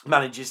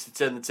manages to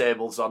turn the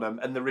tables on them.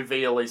 And the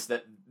reveal is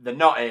that they're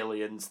not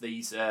aliens.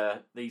 These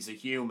are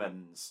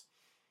humans.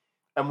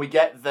 And we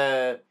get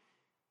the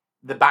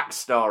the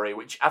backstory,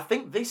 which I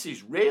think this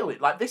is really,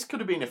 like, this could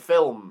have been a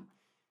film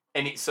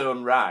in its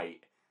own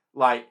right.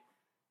 Like,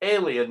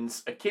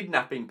 aliens are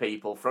kidnapping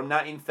people from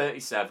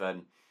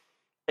 1937.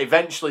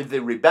 Eventually they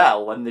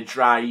rebel and they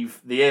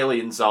drive the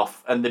aliens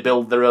off and they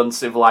build their own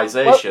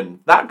civilization.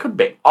 Well, that could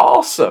be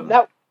awesome.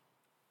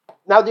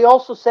 Now they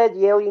also said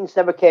the aliens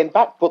never came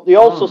back, but they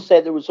also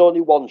said there was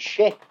only one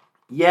ship.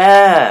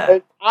 Yeah.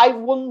 And I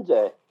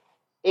wonder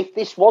if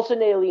this was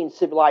an alien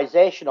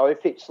civilization or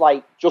if it's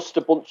like just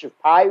a bunch of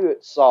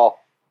pirates or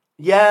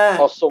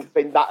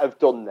something that have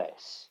done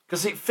this.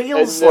 Because it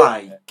feels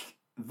like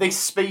this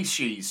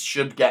species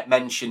should get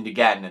mentioned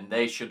again and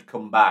they should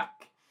come back.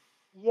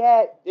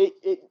 Yeah,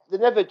 they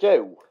never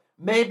do.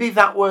 Maybe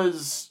that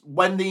was,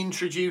 when they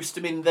introduced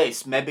him in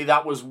this, maybe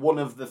that was one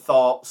of the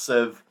thoughts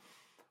of,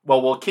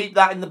 well, we'll keep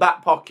that in the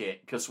back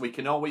pocket because we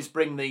can always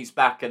bring these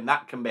back and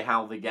that can be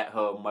how they get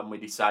home when we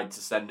decide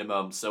to send them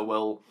home. So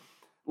we'll,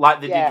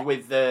 like they did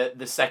with the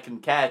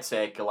second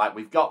caretaker, like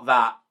we've got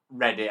that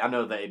ready. I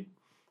know they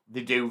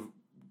do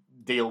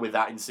deal with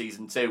that in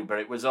season 2, but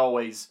it was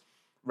always,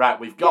 right,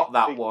 we've got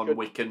that one,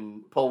 we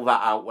can pull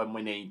that out when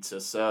we need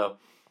to. So,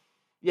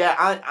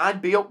 yeah,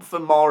 I'd be up for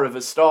more of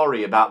a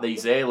story about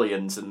these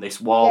aliens and this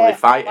war they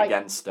fight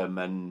against them.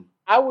 And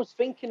I was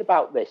thinking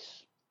about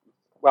this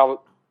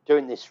while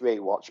doing this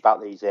rewatch about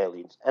these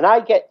aliens, and I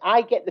get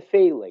the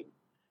feeling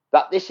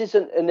that this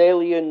isn't an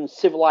alien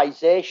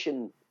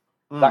civilization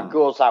that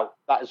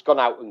has gone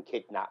out and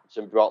kidnapped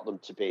and brought them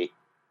to be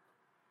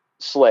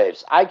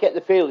slaves. I get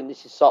the feeling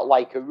this is sort of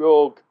like a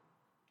rogue,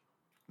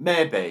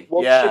 maybe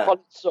one ship on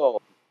its own,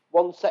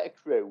 one set of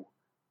crew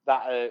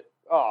that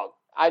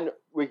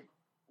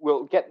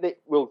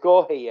we'll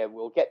go here,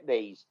 we'll get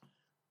these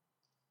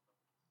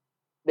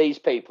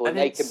people, and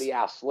they can be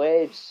our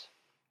slaves.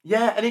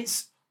 Yeah, and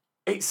it's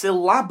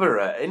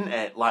elaborate, isn't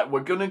it? Like, we're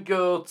gonna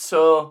go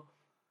to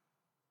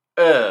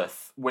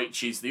Earth,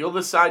 which is the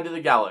other side of the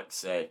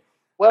galaxy,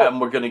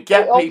 and we're gonna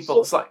get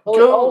people. It's like,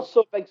 it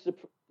also begs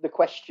the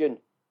question: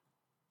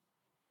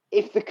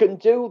 if they can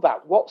do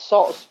that, what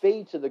sort of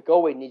speeds are they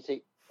going?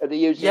 Are they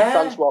using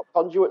transport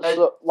conduits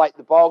like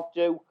the Borg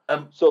do,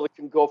 so they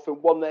can go from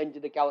one end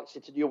of the galaxy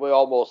to the other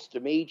almost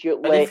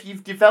immediately? And if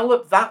you've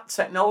developed that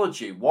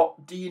technology,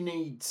 what do you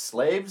need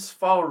slaves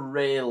for,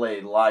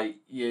 really? Like,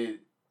 you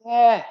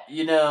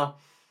know,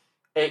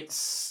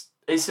 it's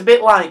a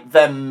bit like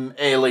them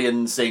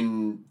aliens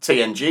in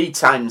TNG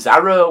times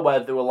Arrow, where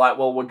they were like,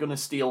 well, we're going to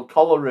steal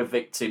cholera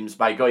victims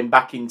by going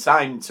back in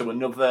time to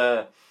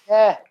another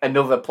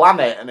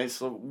planet, and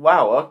it's like,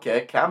 wow,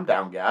 okay, calm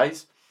down,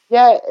 guys.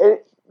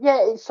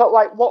 It's sort of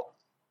like what?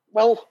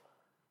 Well,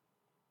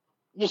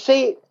 you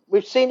see,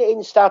 we've seen it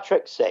in Star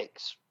Trek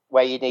 6,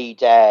 where you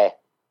need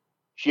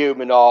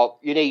human or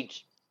you need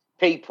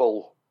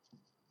people,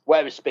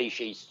 whatever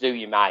species, to do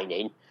your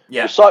mining.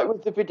 Yeah. We saw it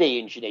with the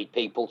Vidians, you need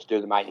people to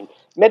do the mining.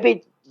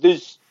 Maybe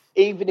there's,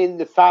 even in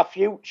the far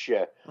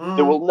future,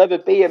 there will never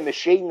be a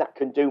machine that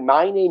can do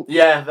mining.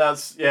 Yeah,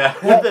 there's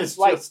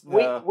like, just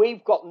no.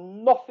 We've got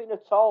nothing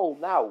at all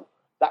now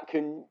that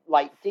can,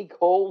 like, dig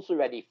holes or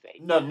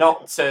anything. No, not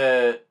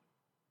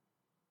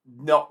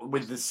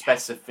with the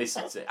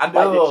specificity. I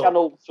know, like the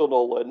channel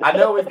tunnel. And I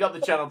know we've got the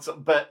channel tunnel,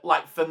 but,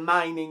 like, for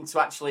mining to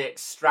actually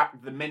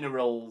extract the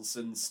minerals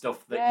and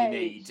stuff that you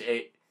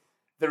need,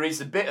 there is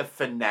a bit of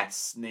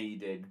finesse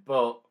needed,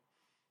 but...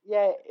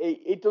 Yeah,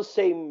 it does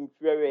seem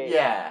very...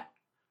 Yeah.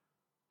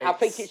 I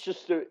think it's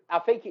just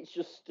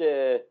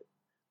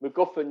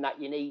MacGuffin that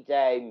you need...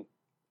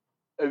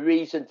 a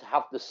reason to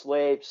have the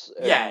slaves.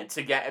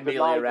 To get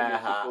Amelia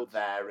Earhart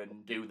there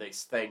and do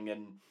this thing.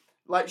 And,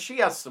 like, she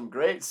has some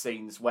great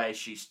scenes where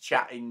she's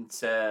chatting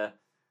to,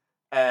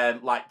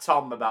 like,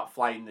 Tom about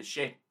flying the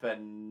ship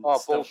and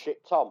stuff.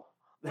 Bullshit Tom.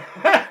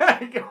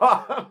 Go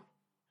on.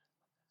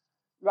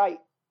 Right.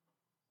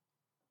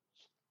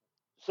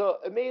 So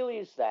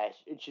Amelia's there,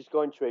 and she's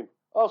going to him,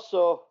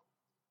 so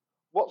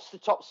what's the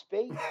top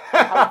speed?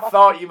 I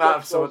thought you might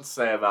have something to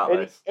say about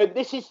this. And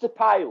this is the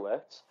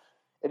pilot.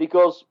 And he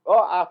goes,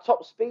 our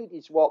top speed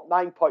is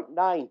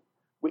 9.9,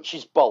 which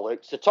is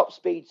bollocks. The top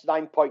speed's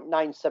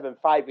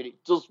 9.975, and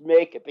it does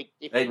make a big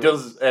difference. It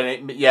does,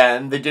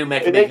 and they do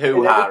make a big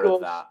hoo-ha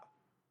of that.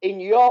 In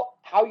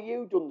how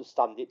you'd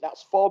understand it,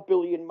 that's 4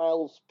 billion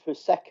miles per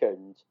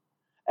second.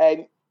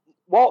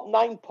 Warp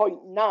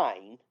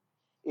 9.9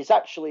 is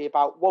actually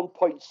about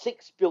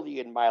 1.6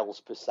 billion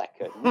miles per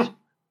second.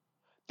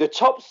 The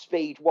top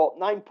speed, Warp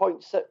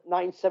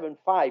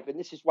 9.975, and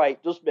this is why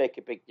it does make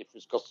a big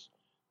difference, because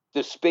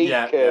the speed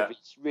curve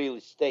is really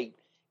steep,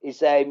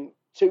 is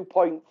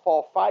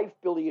 2.45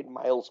 billion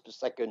miles per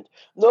second.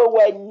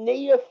 Nowhere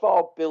near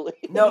 4 billion.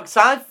 No, because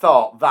I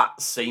thought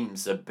that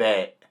seems a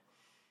bit...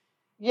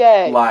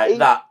 Yeah.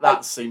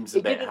 That seems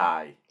a bit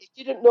high.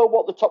 He didn't know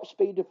what the top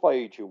speed of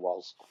Voyager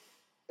was.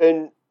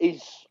 And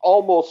he's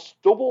almost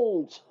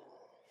doubled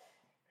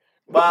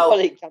what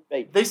it can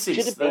be.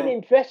 Should have been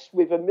impressed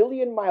with 1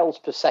 million miles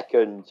per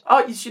second.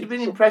 Oh, you should have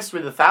been impressed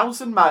with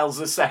 1,000 miles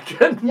a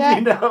second,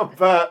 you know,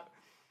 but...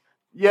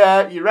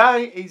 Yeah, you're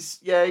right. He's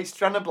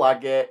trying to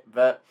blag it,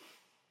 but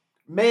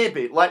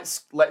maybe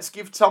let's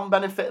give Tom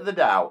benefit of the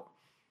doubt.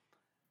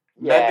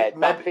 Yeah,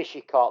 that fish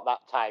he caught that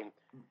time.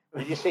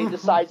 Did you see the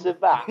size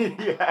of that?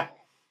 Yeah.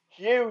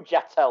 Huge,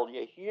 I tell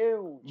you,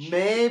 huge.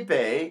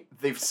 Maybe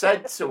they've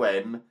said to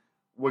him,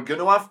 we're going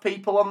to have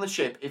people on the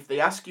ship. If they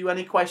ask you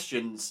any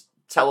questions,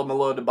 tell them a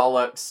load of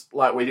bollocks.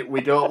 Like,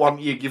 we don't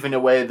want you giving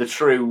away the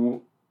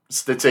true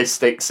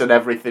statistics and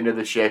everything of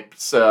the ship.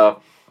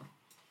 So,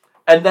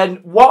 and then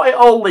what it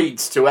all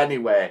leads to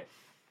anyway,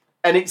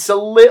 and it's a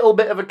little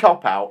bit of a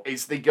cop-out,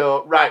 is they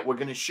go, right, we're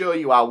going to show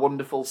you our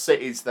wonderful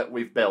cities that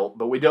we've built,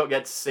 but we don't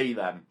get to see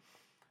them.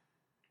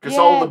 Because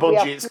all the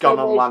budget's gone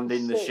on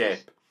landing the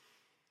ship.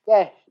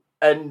 Yeah.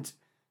 And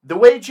the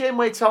way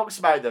Janeway talks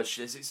about those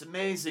ships, it's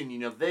amazing. You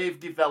know, they've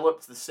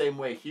developed the same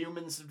way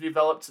humans have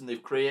developed, and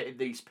they've created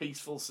these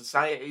peaceful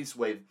societies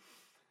with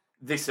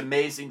this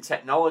amazing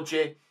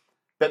technology,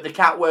 but they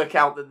can't work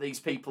out that these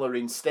people are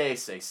in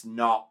stasis,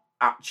 not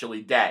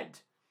actually dead.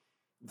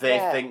 They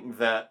think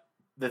that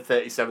the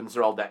 37s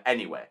are all dead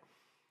anyway.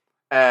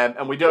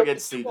 And we don't get to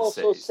see the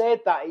cities. Also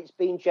said that it's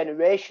been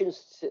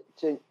generations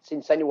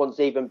since anyone's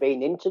even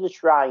been into the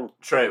shrine.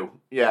 True,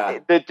 yeah.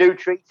 They do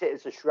treat it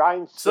as a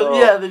shrine. So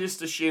yeah, they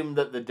just assume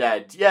that they're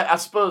dead. Yeah, I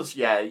suppose,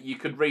 yeah, you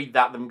could read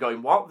that them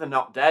going, what? They're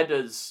not dead?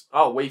 As,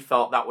 oh, we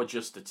thought that was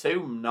just a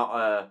tomb, not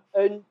a...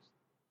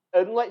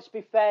 And let's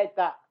be fair,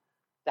 that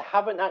they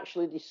haven't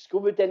actually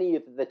discovered any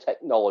of the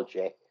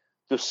technology.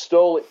 They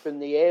stole it from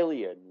the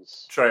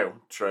aliens. True.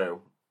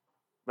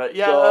 But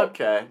yeah,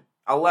 okay.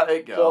 I'll let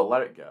it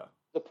go.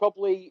 They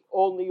probably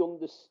only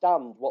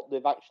understand what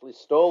they've actually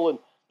stolen.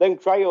 Them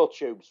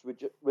cryotubes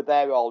were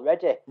there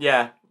already.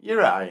 Yeah, you're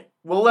right.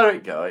 We'll let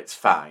it go. It's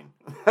fine.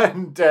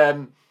 And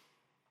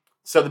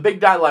so the big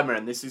dilemma,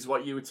 and this is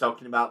what you were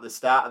talking about at the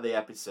start of the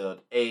episode,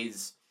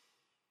 is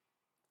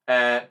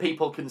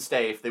people can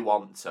stay if they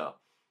want to.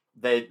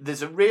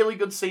 There's a really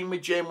good scene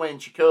with Janeway and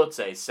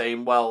Chakotay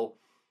saying, well,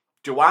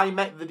 do I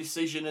make the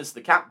decision as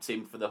the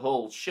captain for the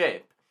whole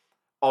ship?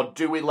 Or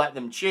do we let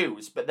them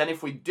choose? But then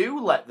if we do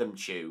let them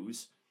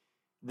choose,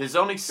 there's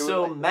only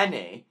so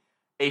many.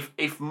 If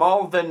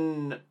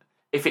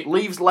it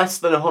leaves less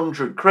than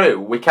 100 crew,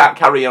 we can't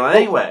carry on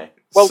anyway.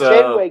 Well,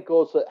 Janeway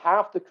goes that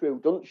half the crew,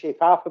 doesn't she? If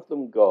half of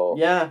them go,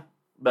 yeah,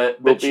 but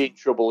we'll be in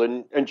trouble.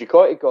 And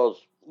Chakotay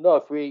goes, no,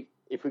 if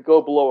we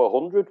go below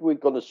 100, we're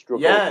going to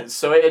struggle. Yeah,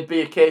 so it'd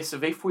be a case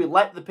of if we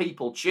let the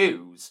people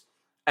choose,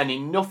 and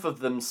enough of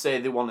them say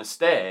they want to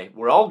stay,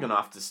 we're all going to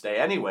have to stay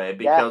anyway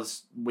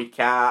because we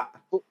can't.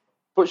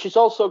 But she's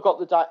also got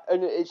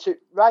and it's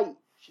right.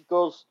 She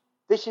goes,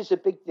 this is a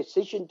big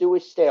decision. Do we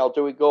stay or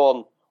do we go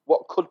on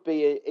what could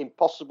be an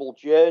impossible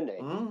journey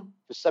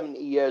for 70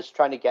 years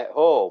trying to get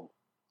home?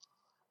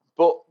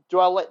 But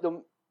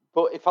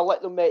if I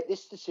let them make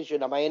this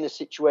decision, am I in a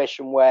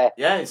situation where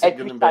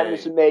every time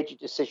there's a major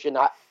decision,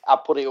 I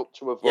put it up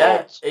to a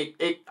vote?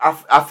 Yeah,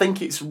 I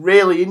think it's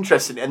really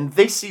interesting. And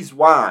this is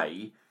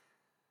why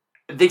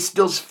this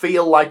does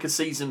feel like a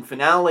season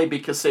finale,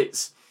 because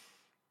it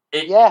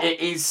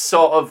is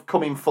sort of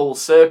coming full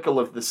circle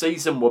of the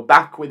season. We're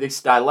back with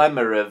this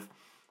dilemma of,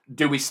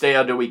 do we stay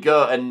or do we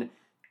go? And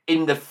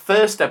in the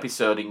first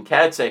episode, in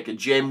Caretaker,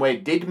 Janeway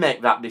did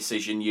make that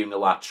decision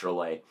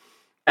unilaterally.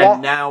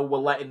 And now we're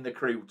letting the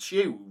crew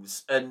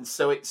choose. And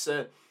so it's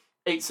a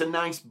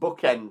nice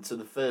bookend to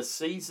the first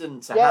season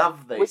to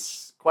have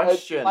this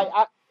question.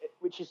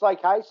 Which is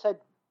like I said,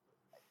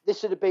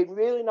 this would have been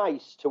really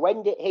nice to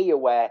end it here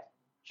where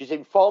she's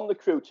informed the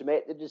crew to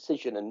make the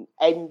decision and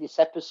end this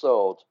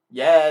episode.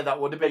 Yeah, that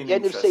would have been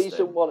interesting. At the end of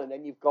season 1, and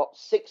then you've got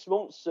 6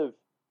 months of,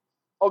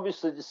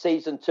 obviously, the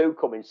season 2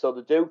 coming, so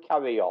they do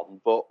carry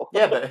on. But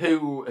yeah, but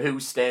who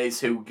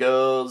stays, who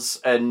goes,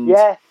 and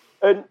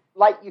and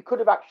like you could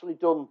have actually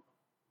done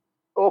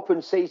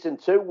open season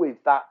 2 with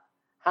that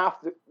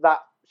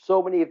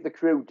so many of the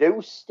crew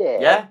do stay.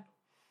 Yeah.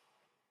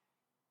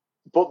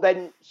 But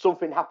then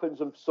something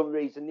happens, and for some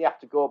reason you have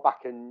to go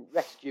back and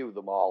rescue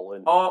them all.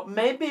 Or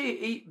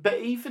maybe, but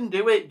even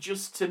do it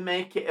just to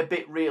make it a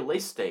bit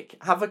realistic.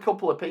 Have a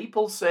couple of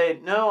people say,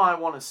 no, I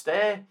want to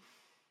stay.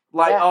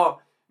 Or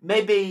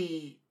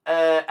maybe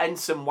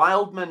Ensign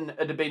Wildman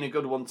would have been a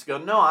good one to go,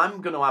 no,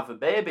 I'm going to have a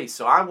baby,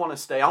 so I want to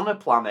stay on a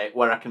planet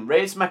where I can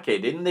raise my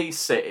kid in these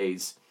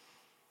cities.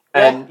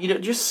 And,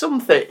 just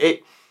something.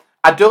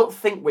 I don't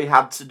think we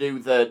had to do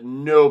the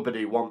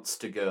nobody wants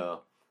to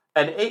go.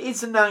 And it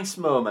is a nice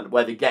moment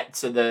where they get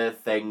to the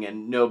thing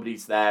and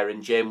nobody's there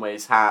and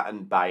Janeway's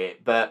heartened by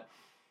it. But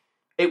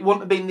it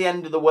wouldn't have been the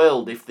end of the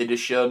world if they'd have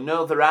shown,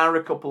 no, there are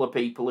a couple of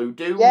people who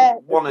do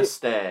want to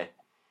stay.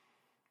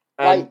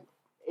 Like,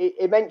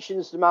 it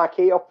mentions the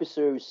Marquee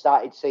officer who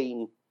started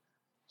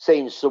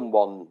seeing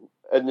someone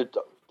and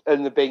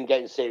they've been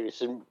getting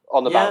serious and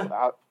on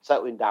about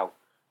settling down.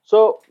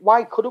 So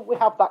why couldn't we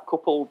have that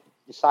couple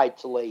decide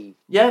to leave?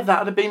 Yeah, that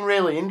would have been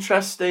really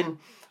interesting.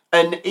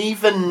 And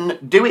even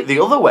do it the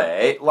other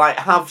way, like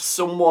have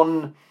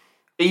someone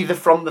either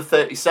from the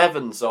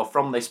 37s or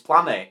from this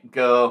planet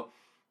go,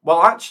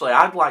 well, actually,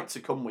 I'd like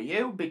to come with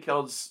you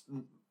because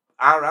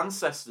our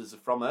ancestors are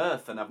from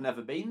Earth and I've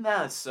never been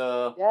there.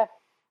 So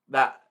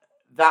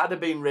that'd have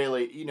been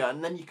really,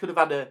 and then you could have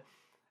had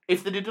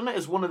if they'd have done it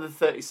as one of the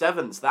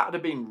 37s, that'd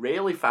have been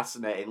really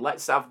fascinating.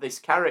 Let's have this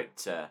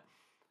character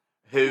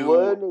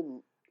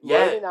who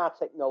learning our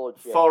technology,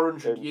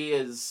 400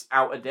 years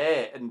out of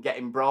date and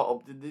getting brought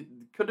up. There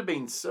could have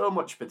been so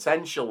much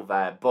potential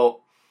there, but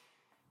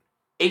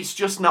it's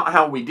just not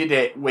how we did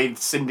it with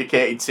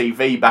syndicated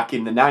TV back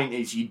in the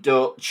 90s. You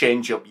don't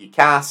change up your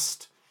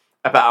cast.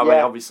 I mean,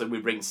 obviously we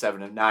bring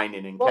 7 and 9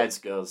 in and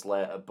Kez goes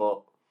later,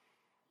 but...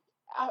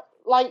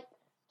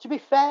 to be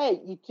fair,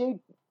 you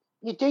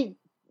do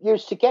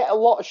used to get a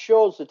lot of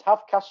shows that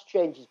have cast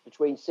changes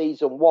between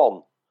season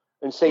 1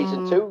 and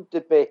season 2.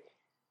 There'd be,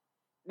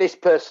 this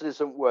person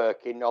isn't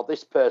working, or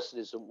this person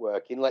isn't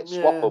working, let's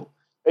swap them.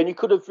 And you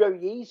could have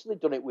very easily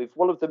done it with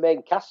one of the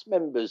main cast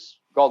members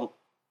gone,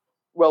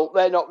 well,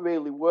 they're not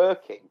really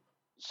working,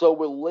 so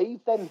we'll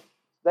leave them.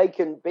 They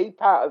can be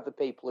part of the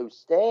people who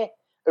stay,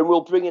 and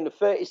we'll bring in the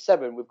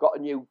 37. We've got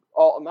a new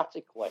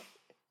automatically.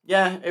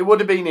 Yeah, it would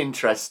have been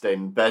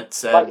interesting, but...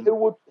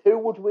 who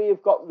would we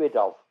have got rid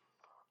of?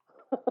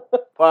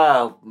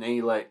 Well,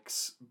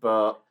 Neelix,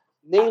 but...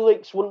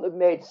 Neelix wouldn't have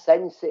made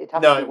sense. It'd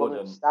have to be one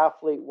of the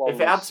Starfleet ones.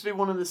 If it had to be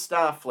one of the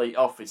Starfleet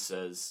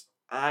officers,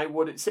 I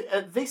would... See,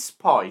 at this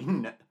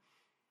point,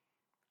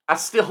 I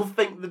still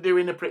think they're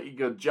doing a pretty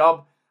good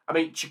job. I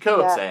mean,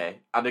 Chakotay,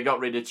 I'd have got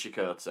rid of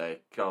Chakotay,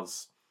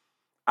 because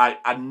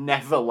I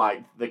never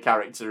liked the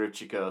character of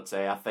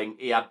Chakotay. I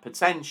think he had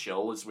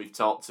potential, as we've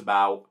talked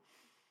about,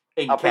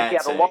 I think he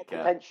had a lot of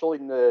potential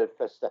in the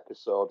first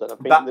episode, and I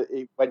think that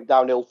it went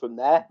downhill from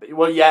there.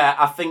 Well, yeah,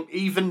 I think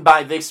even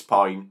by this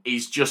point,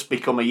 he's just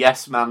become a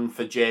yes man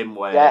for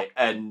Janeway,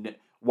 and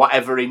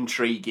whatever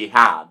intrigue he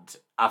had,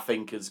 I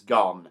think, has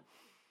gone.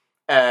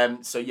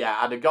 So, yeah,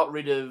 I'd have got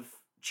rid of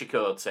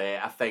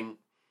Chakotay. I think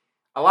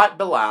I like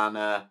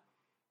B'Elanna.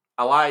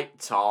 I like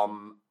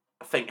Tom.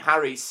 I think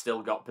Harry's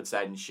still got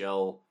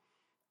potential.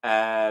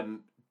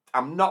 I'm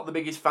not the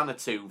biggest fan of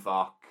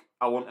Tuvok.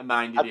 I wouldn't have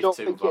minded if Tuvok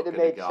had gone. I don't think it'd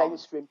have made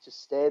sense for him to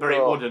stay, but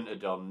it wouldn't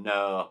have done,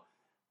 no.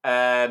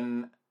 I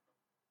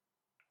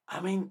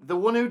mean, the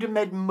one who'd have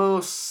made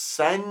most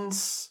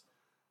sense...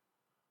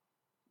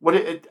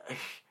 I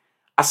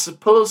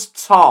suppose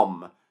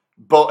Tom,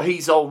 but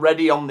he's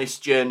already on this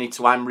journey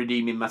to I'm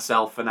redeeming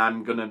myself and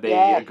I'm going to be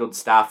a good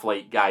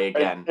Starfleet guy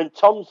again. And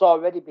Tom's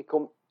already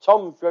become...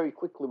 Tom very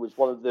quickly was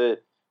one of the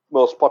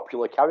most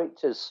popular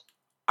characters.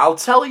 I'll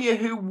tell you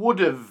who would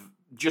have,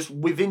 just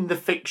within the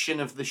fiction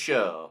of the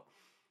show...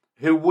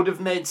 who would have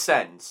made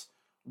sense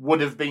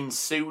would have been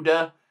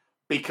Suda,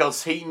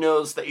 because he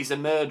knows that he's a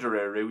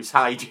murderer who's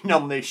hiding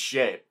on this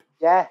ship.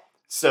 Yeah.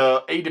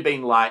 So he'd have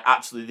been like,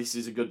 actually, this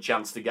is a good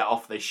chance to get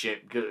off this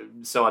ship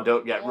so I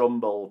don't get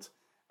rumbled.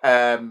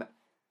 But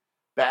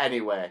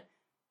anyway,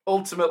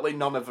 ultimately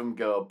none of them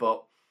go.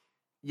 But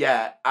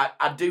yeah,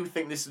 I do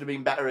think this would have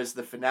been better as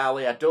the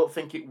finale. I don't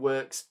think it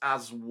works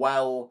as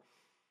well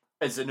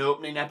as an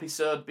opening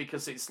episode,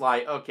 because it's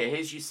like, okay,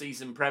 here's your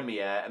season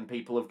premiere and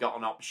people have got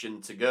an option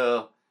to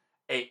go.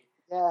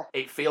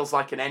 It feels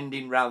like an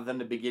ending rather than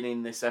the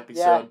beginning, this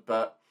episode,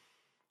 but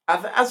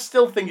I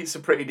still think it's a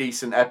pretty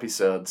decent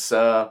episode,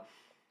 so...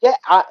 Yeah,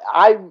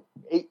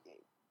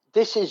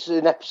 this is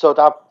an episode,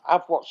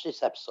 I've watched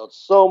this episode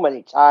so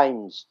many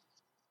times,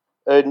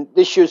 and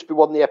this used to be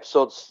one of the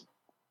episodes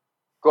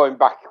going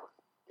back,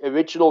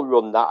 original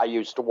run that I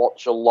used to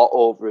watch a lot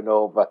over and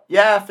over.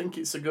 Yeah, I think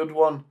it's a good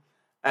one.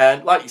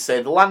 And like you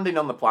say, the landing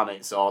on the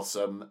planet's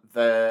awesome.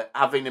 The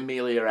having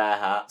Amelia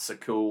Earhart's a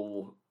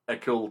cool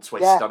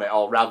twist on it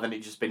all, rather than it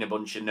just being a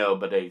bunch of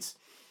nobodies.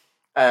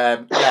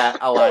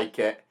 I like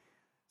it.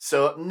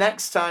 So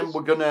next time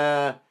we're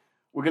gonna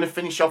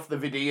finish off the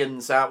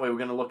Vidians, aren't we? We're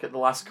gonna look at the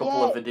last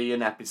couple of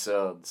Vidian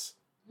episodes.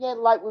 Yeah,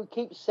 like we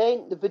keep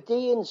saying, the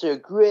Vidians are a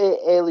great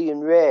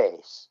alien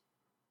race.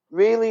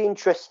 Really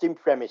interesting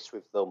premise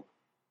with them.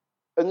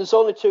 And there's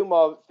only 2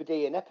 more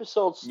Vidian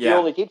episodes. Yeah. They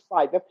only did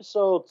 5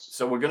 episodes.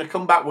 So we're going to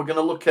come back. We're going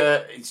to look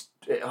at...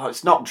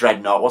 It's not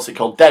Dreadnought. What's it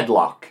called?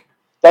 Deadlock.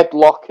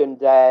 Deadlock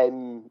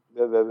and...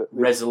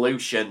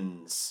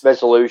 Resolutions.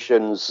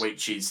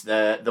 Which is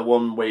the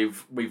one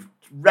we've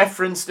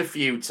referenced a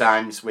few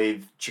times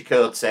with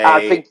Chakotay.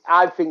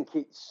 I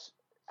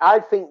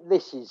think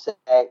this is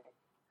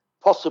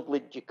possibly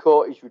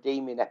Chakotay's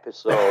redeeming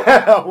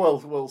episode.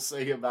 We'll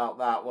see about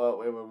that, won't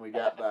we, when we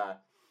get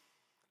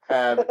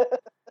there.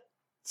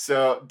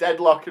 So,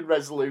 Deadlock and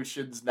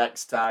Resolutions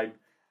next time.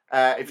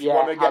 If you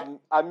want to get...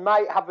 I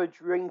might have a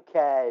drink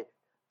for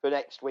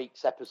next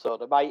week's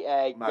episode. I might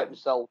get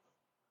myself...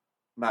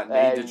 Might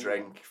need a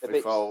drink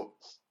before...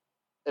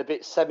 A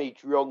bit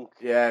semi-drunk.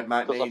 Yeah,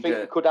 might need... Because I think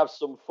we could have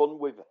some fun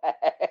with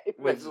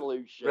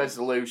Resolutions.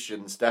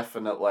 Resolutions,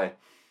 definitely.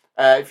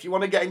 If you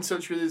want to get in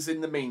touch with us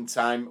in the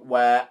meantime,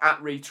 we're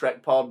at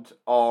RetrekPod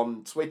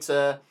on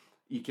Twitter.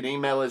 You can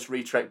email us,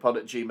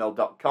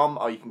 retrekpod@gmail.com,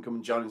 or you can come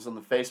and join us on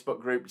the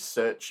Facebook group,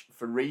 search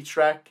for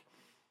Retrek.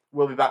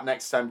 We'll be back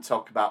next time to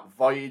talk about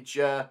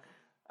Voyager.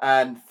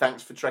 And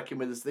thanks for trekking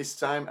with us this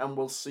time, and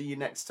we'll see you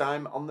next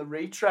time on the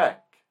Retrek.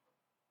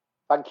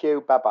 Thank you.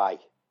 Bye-bye.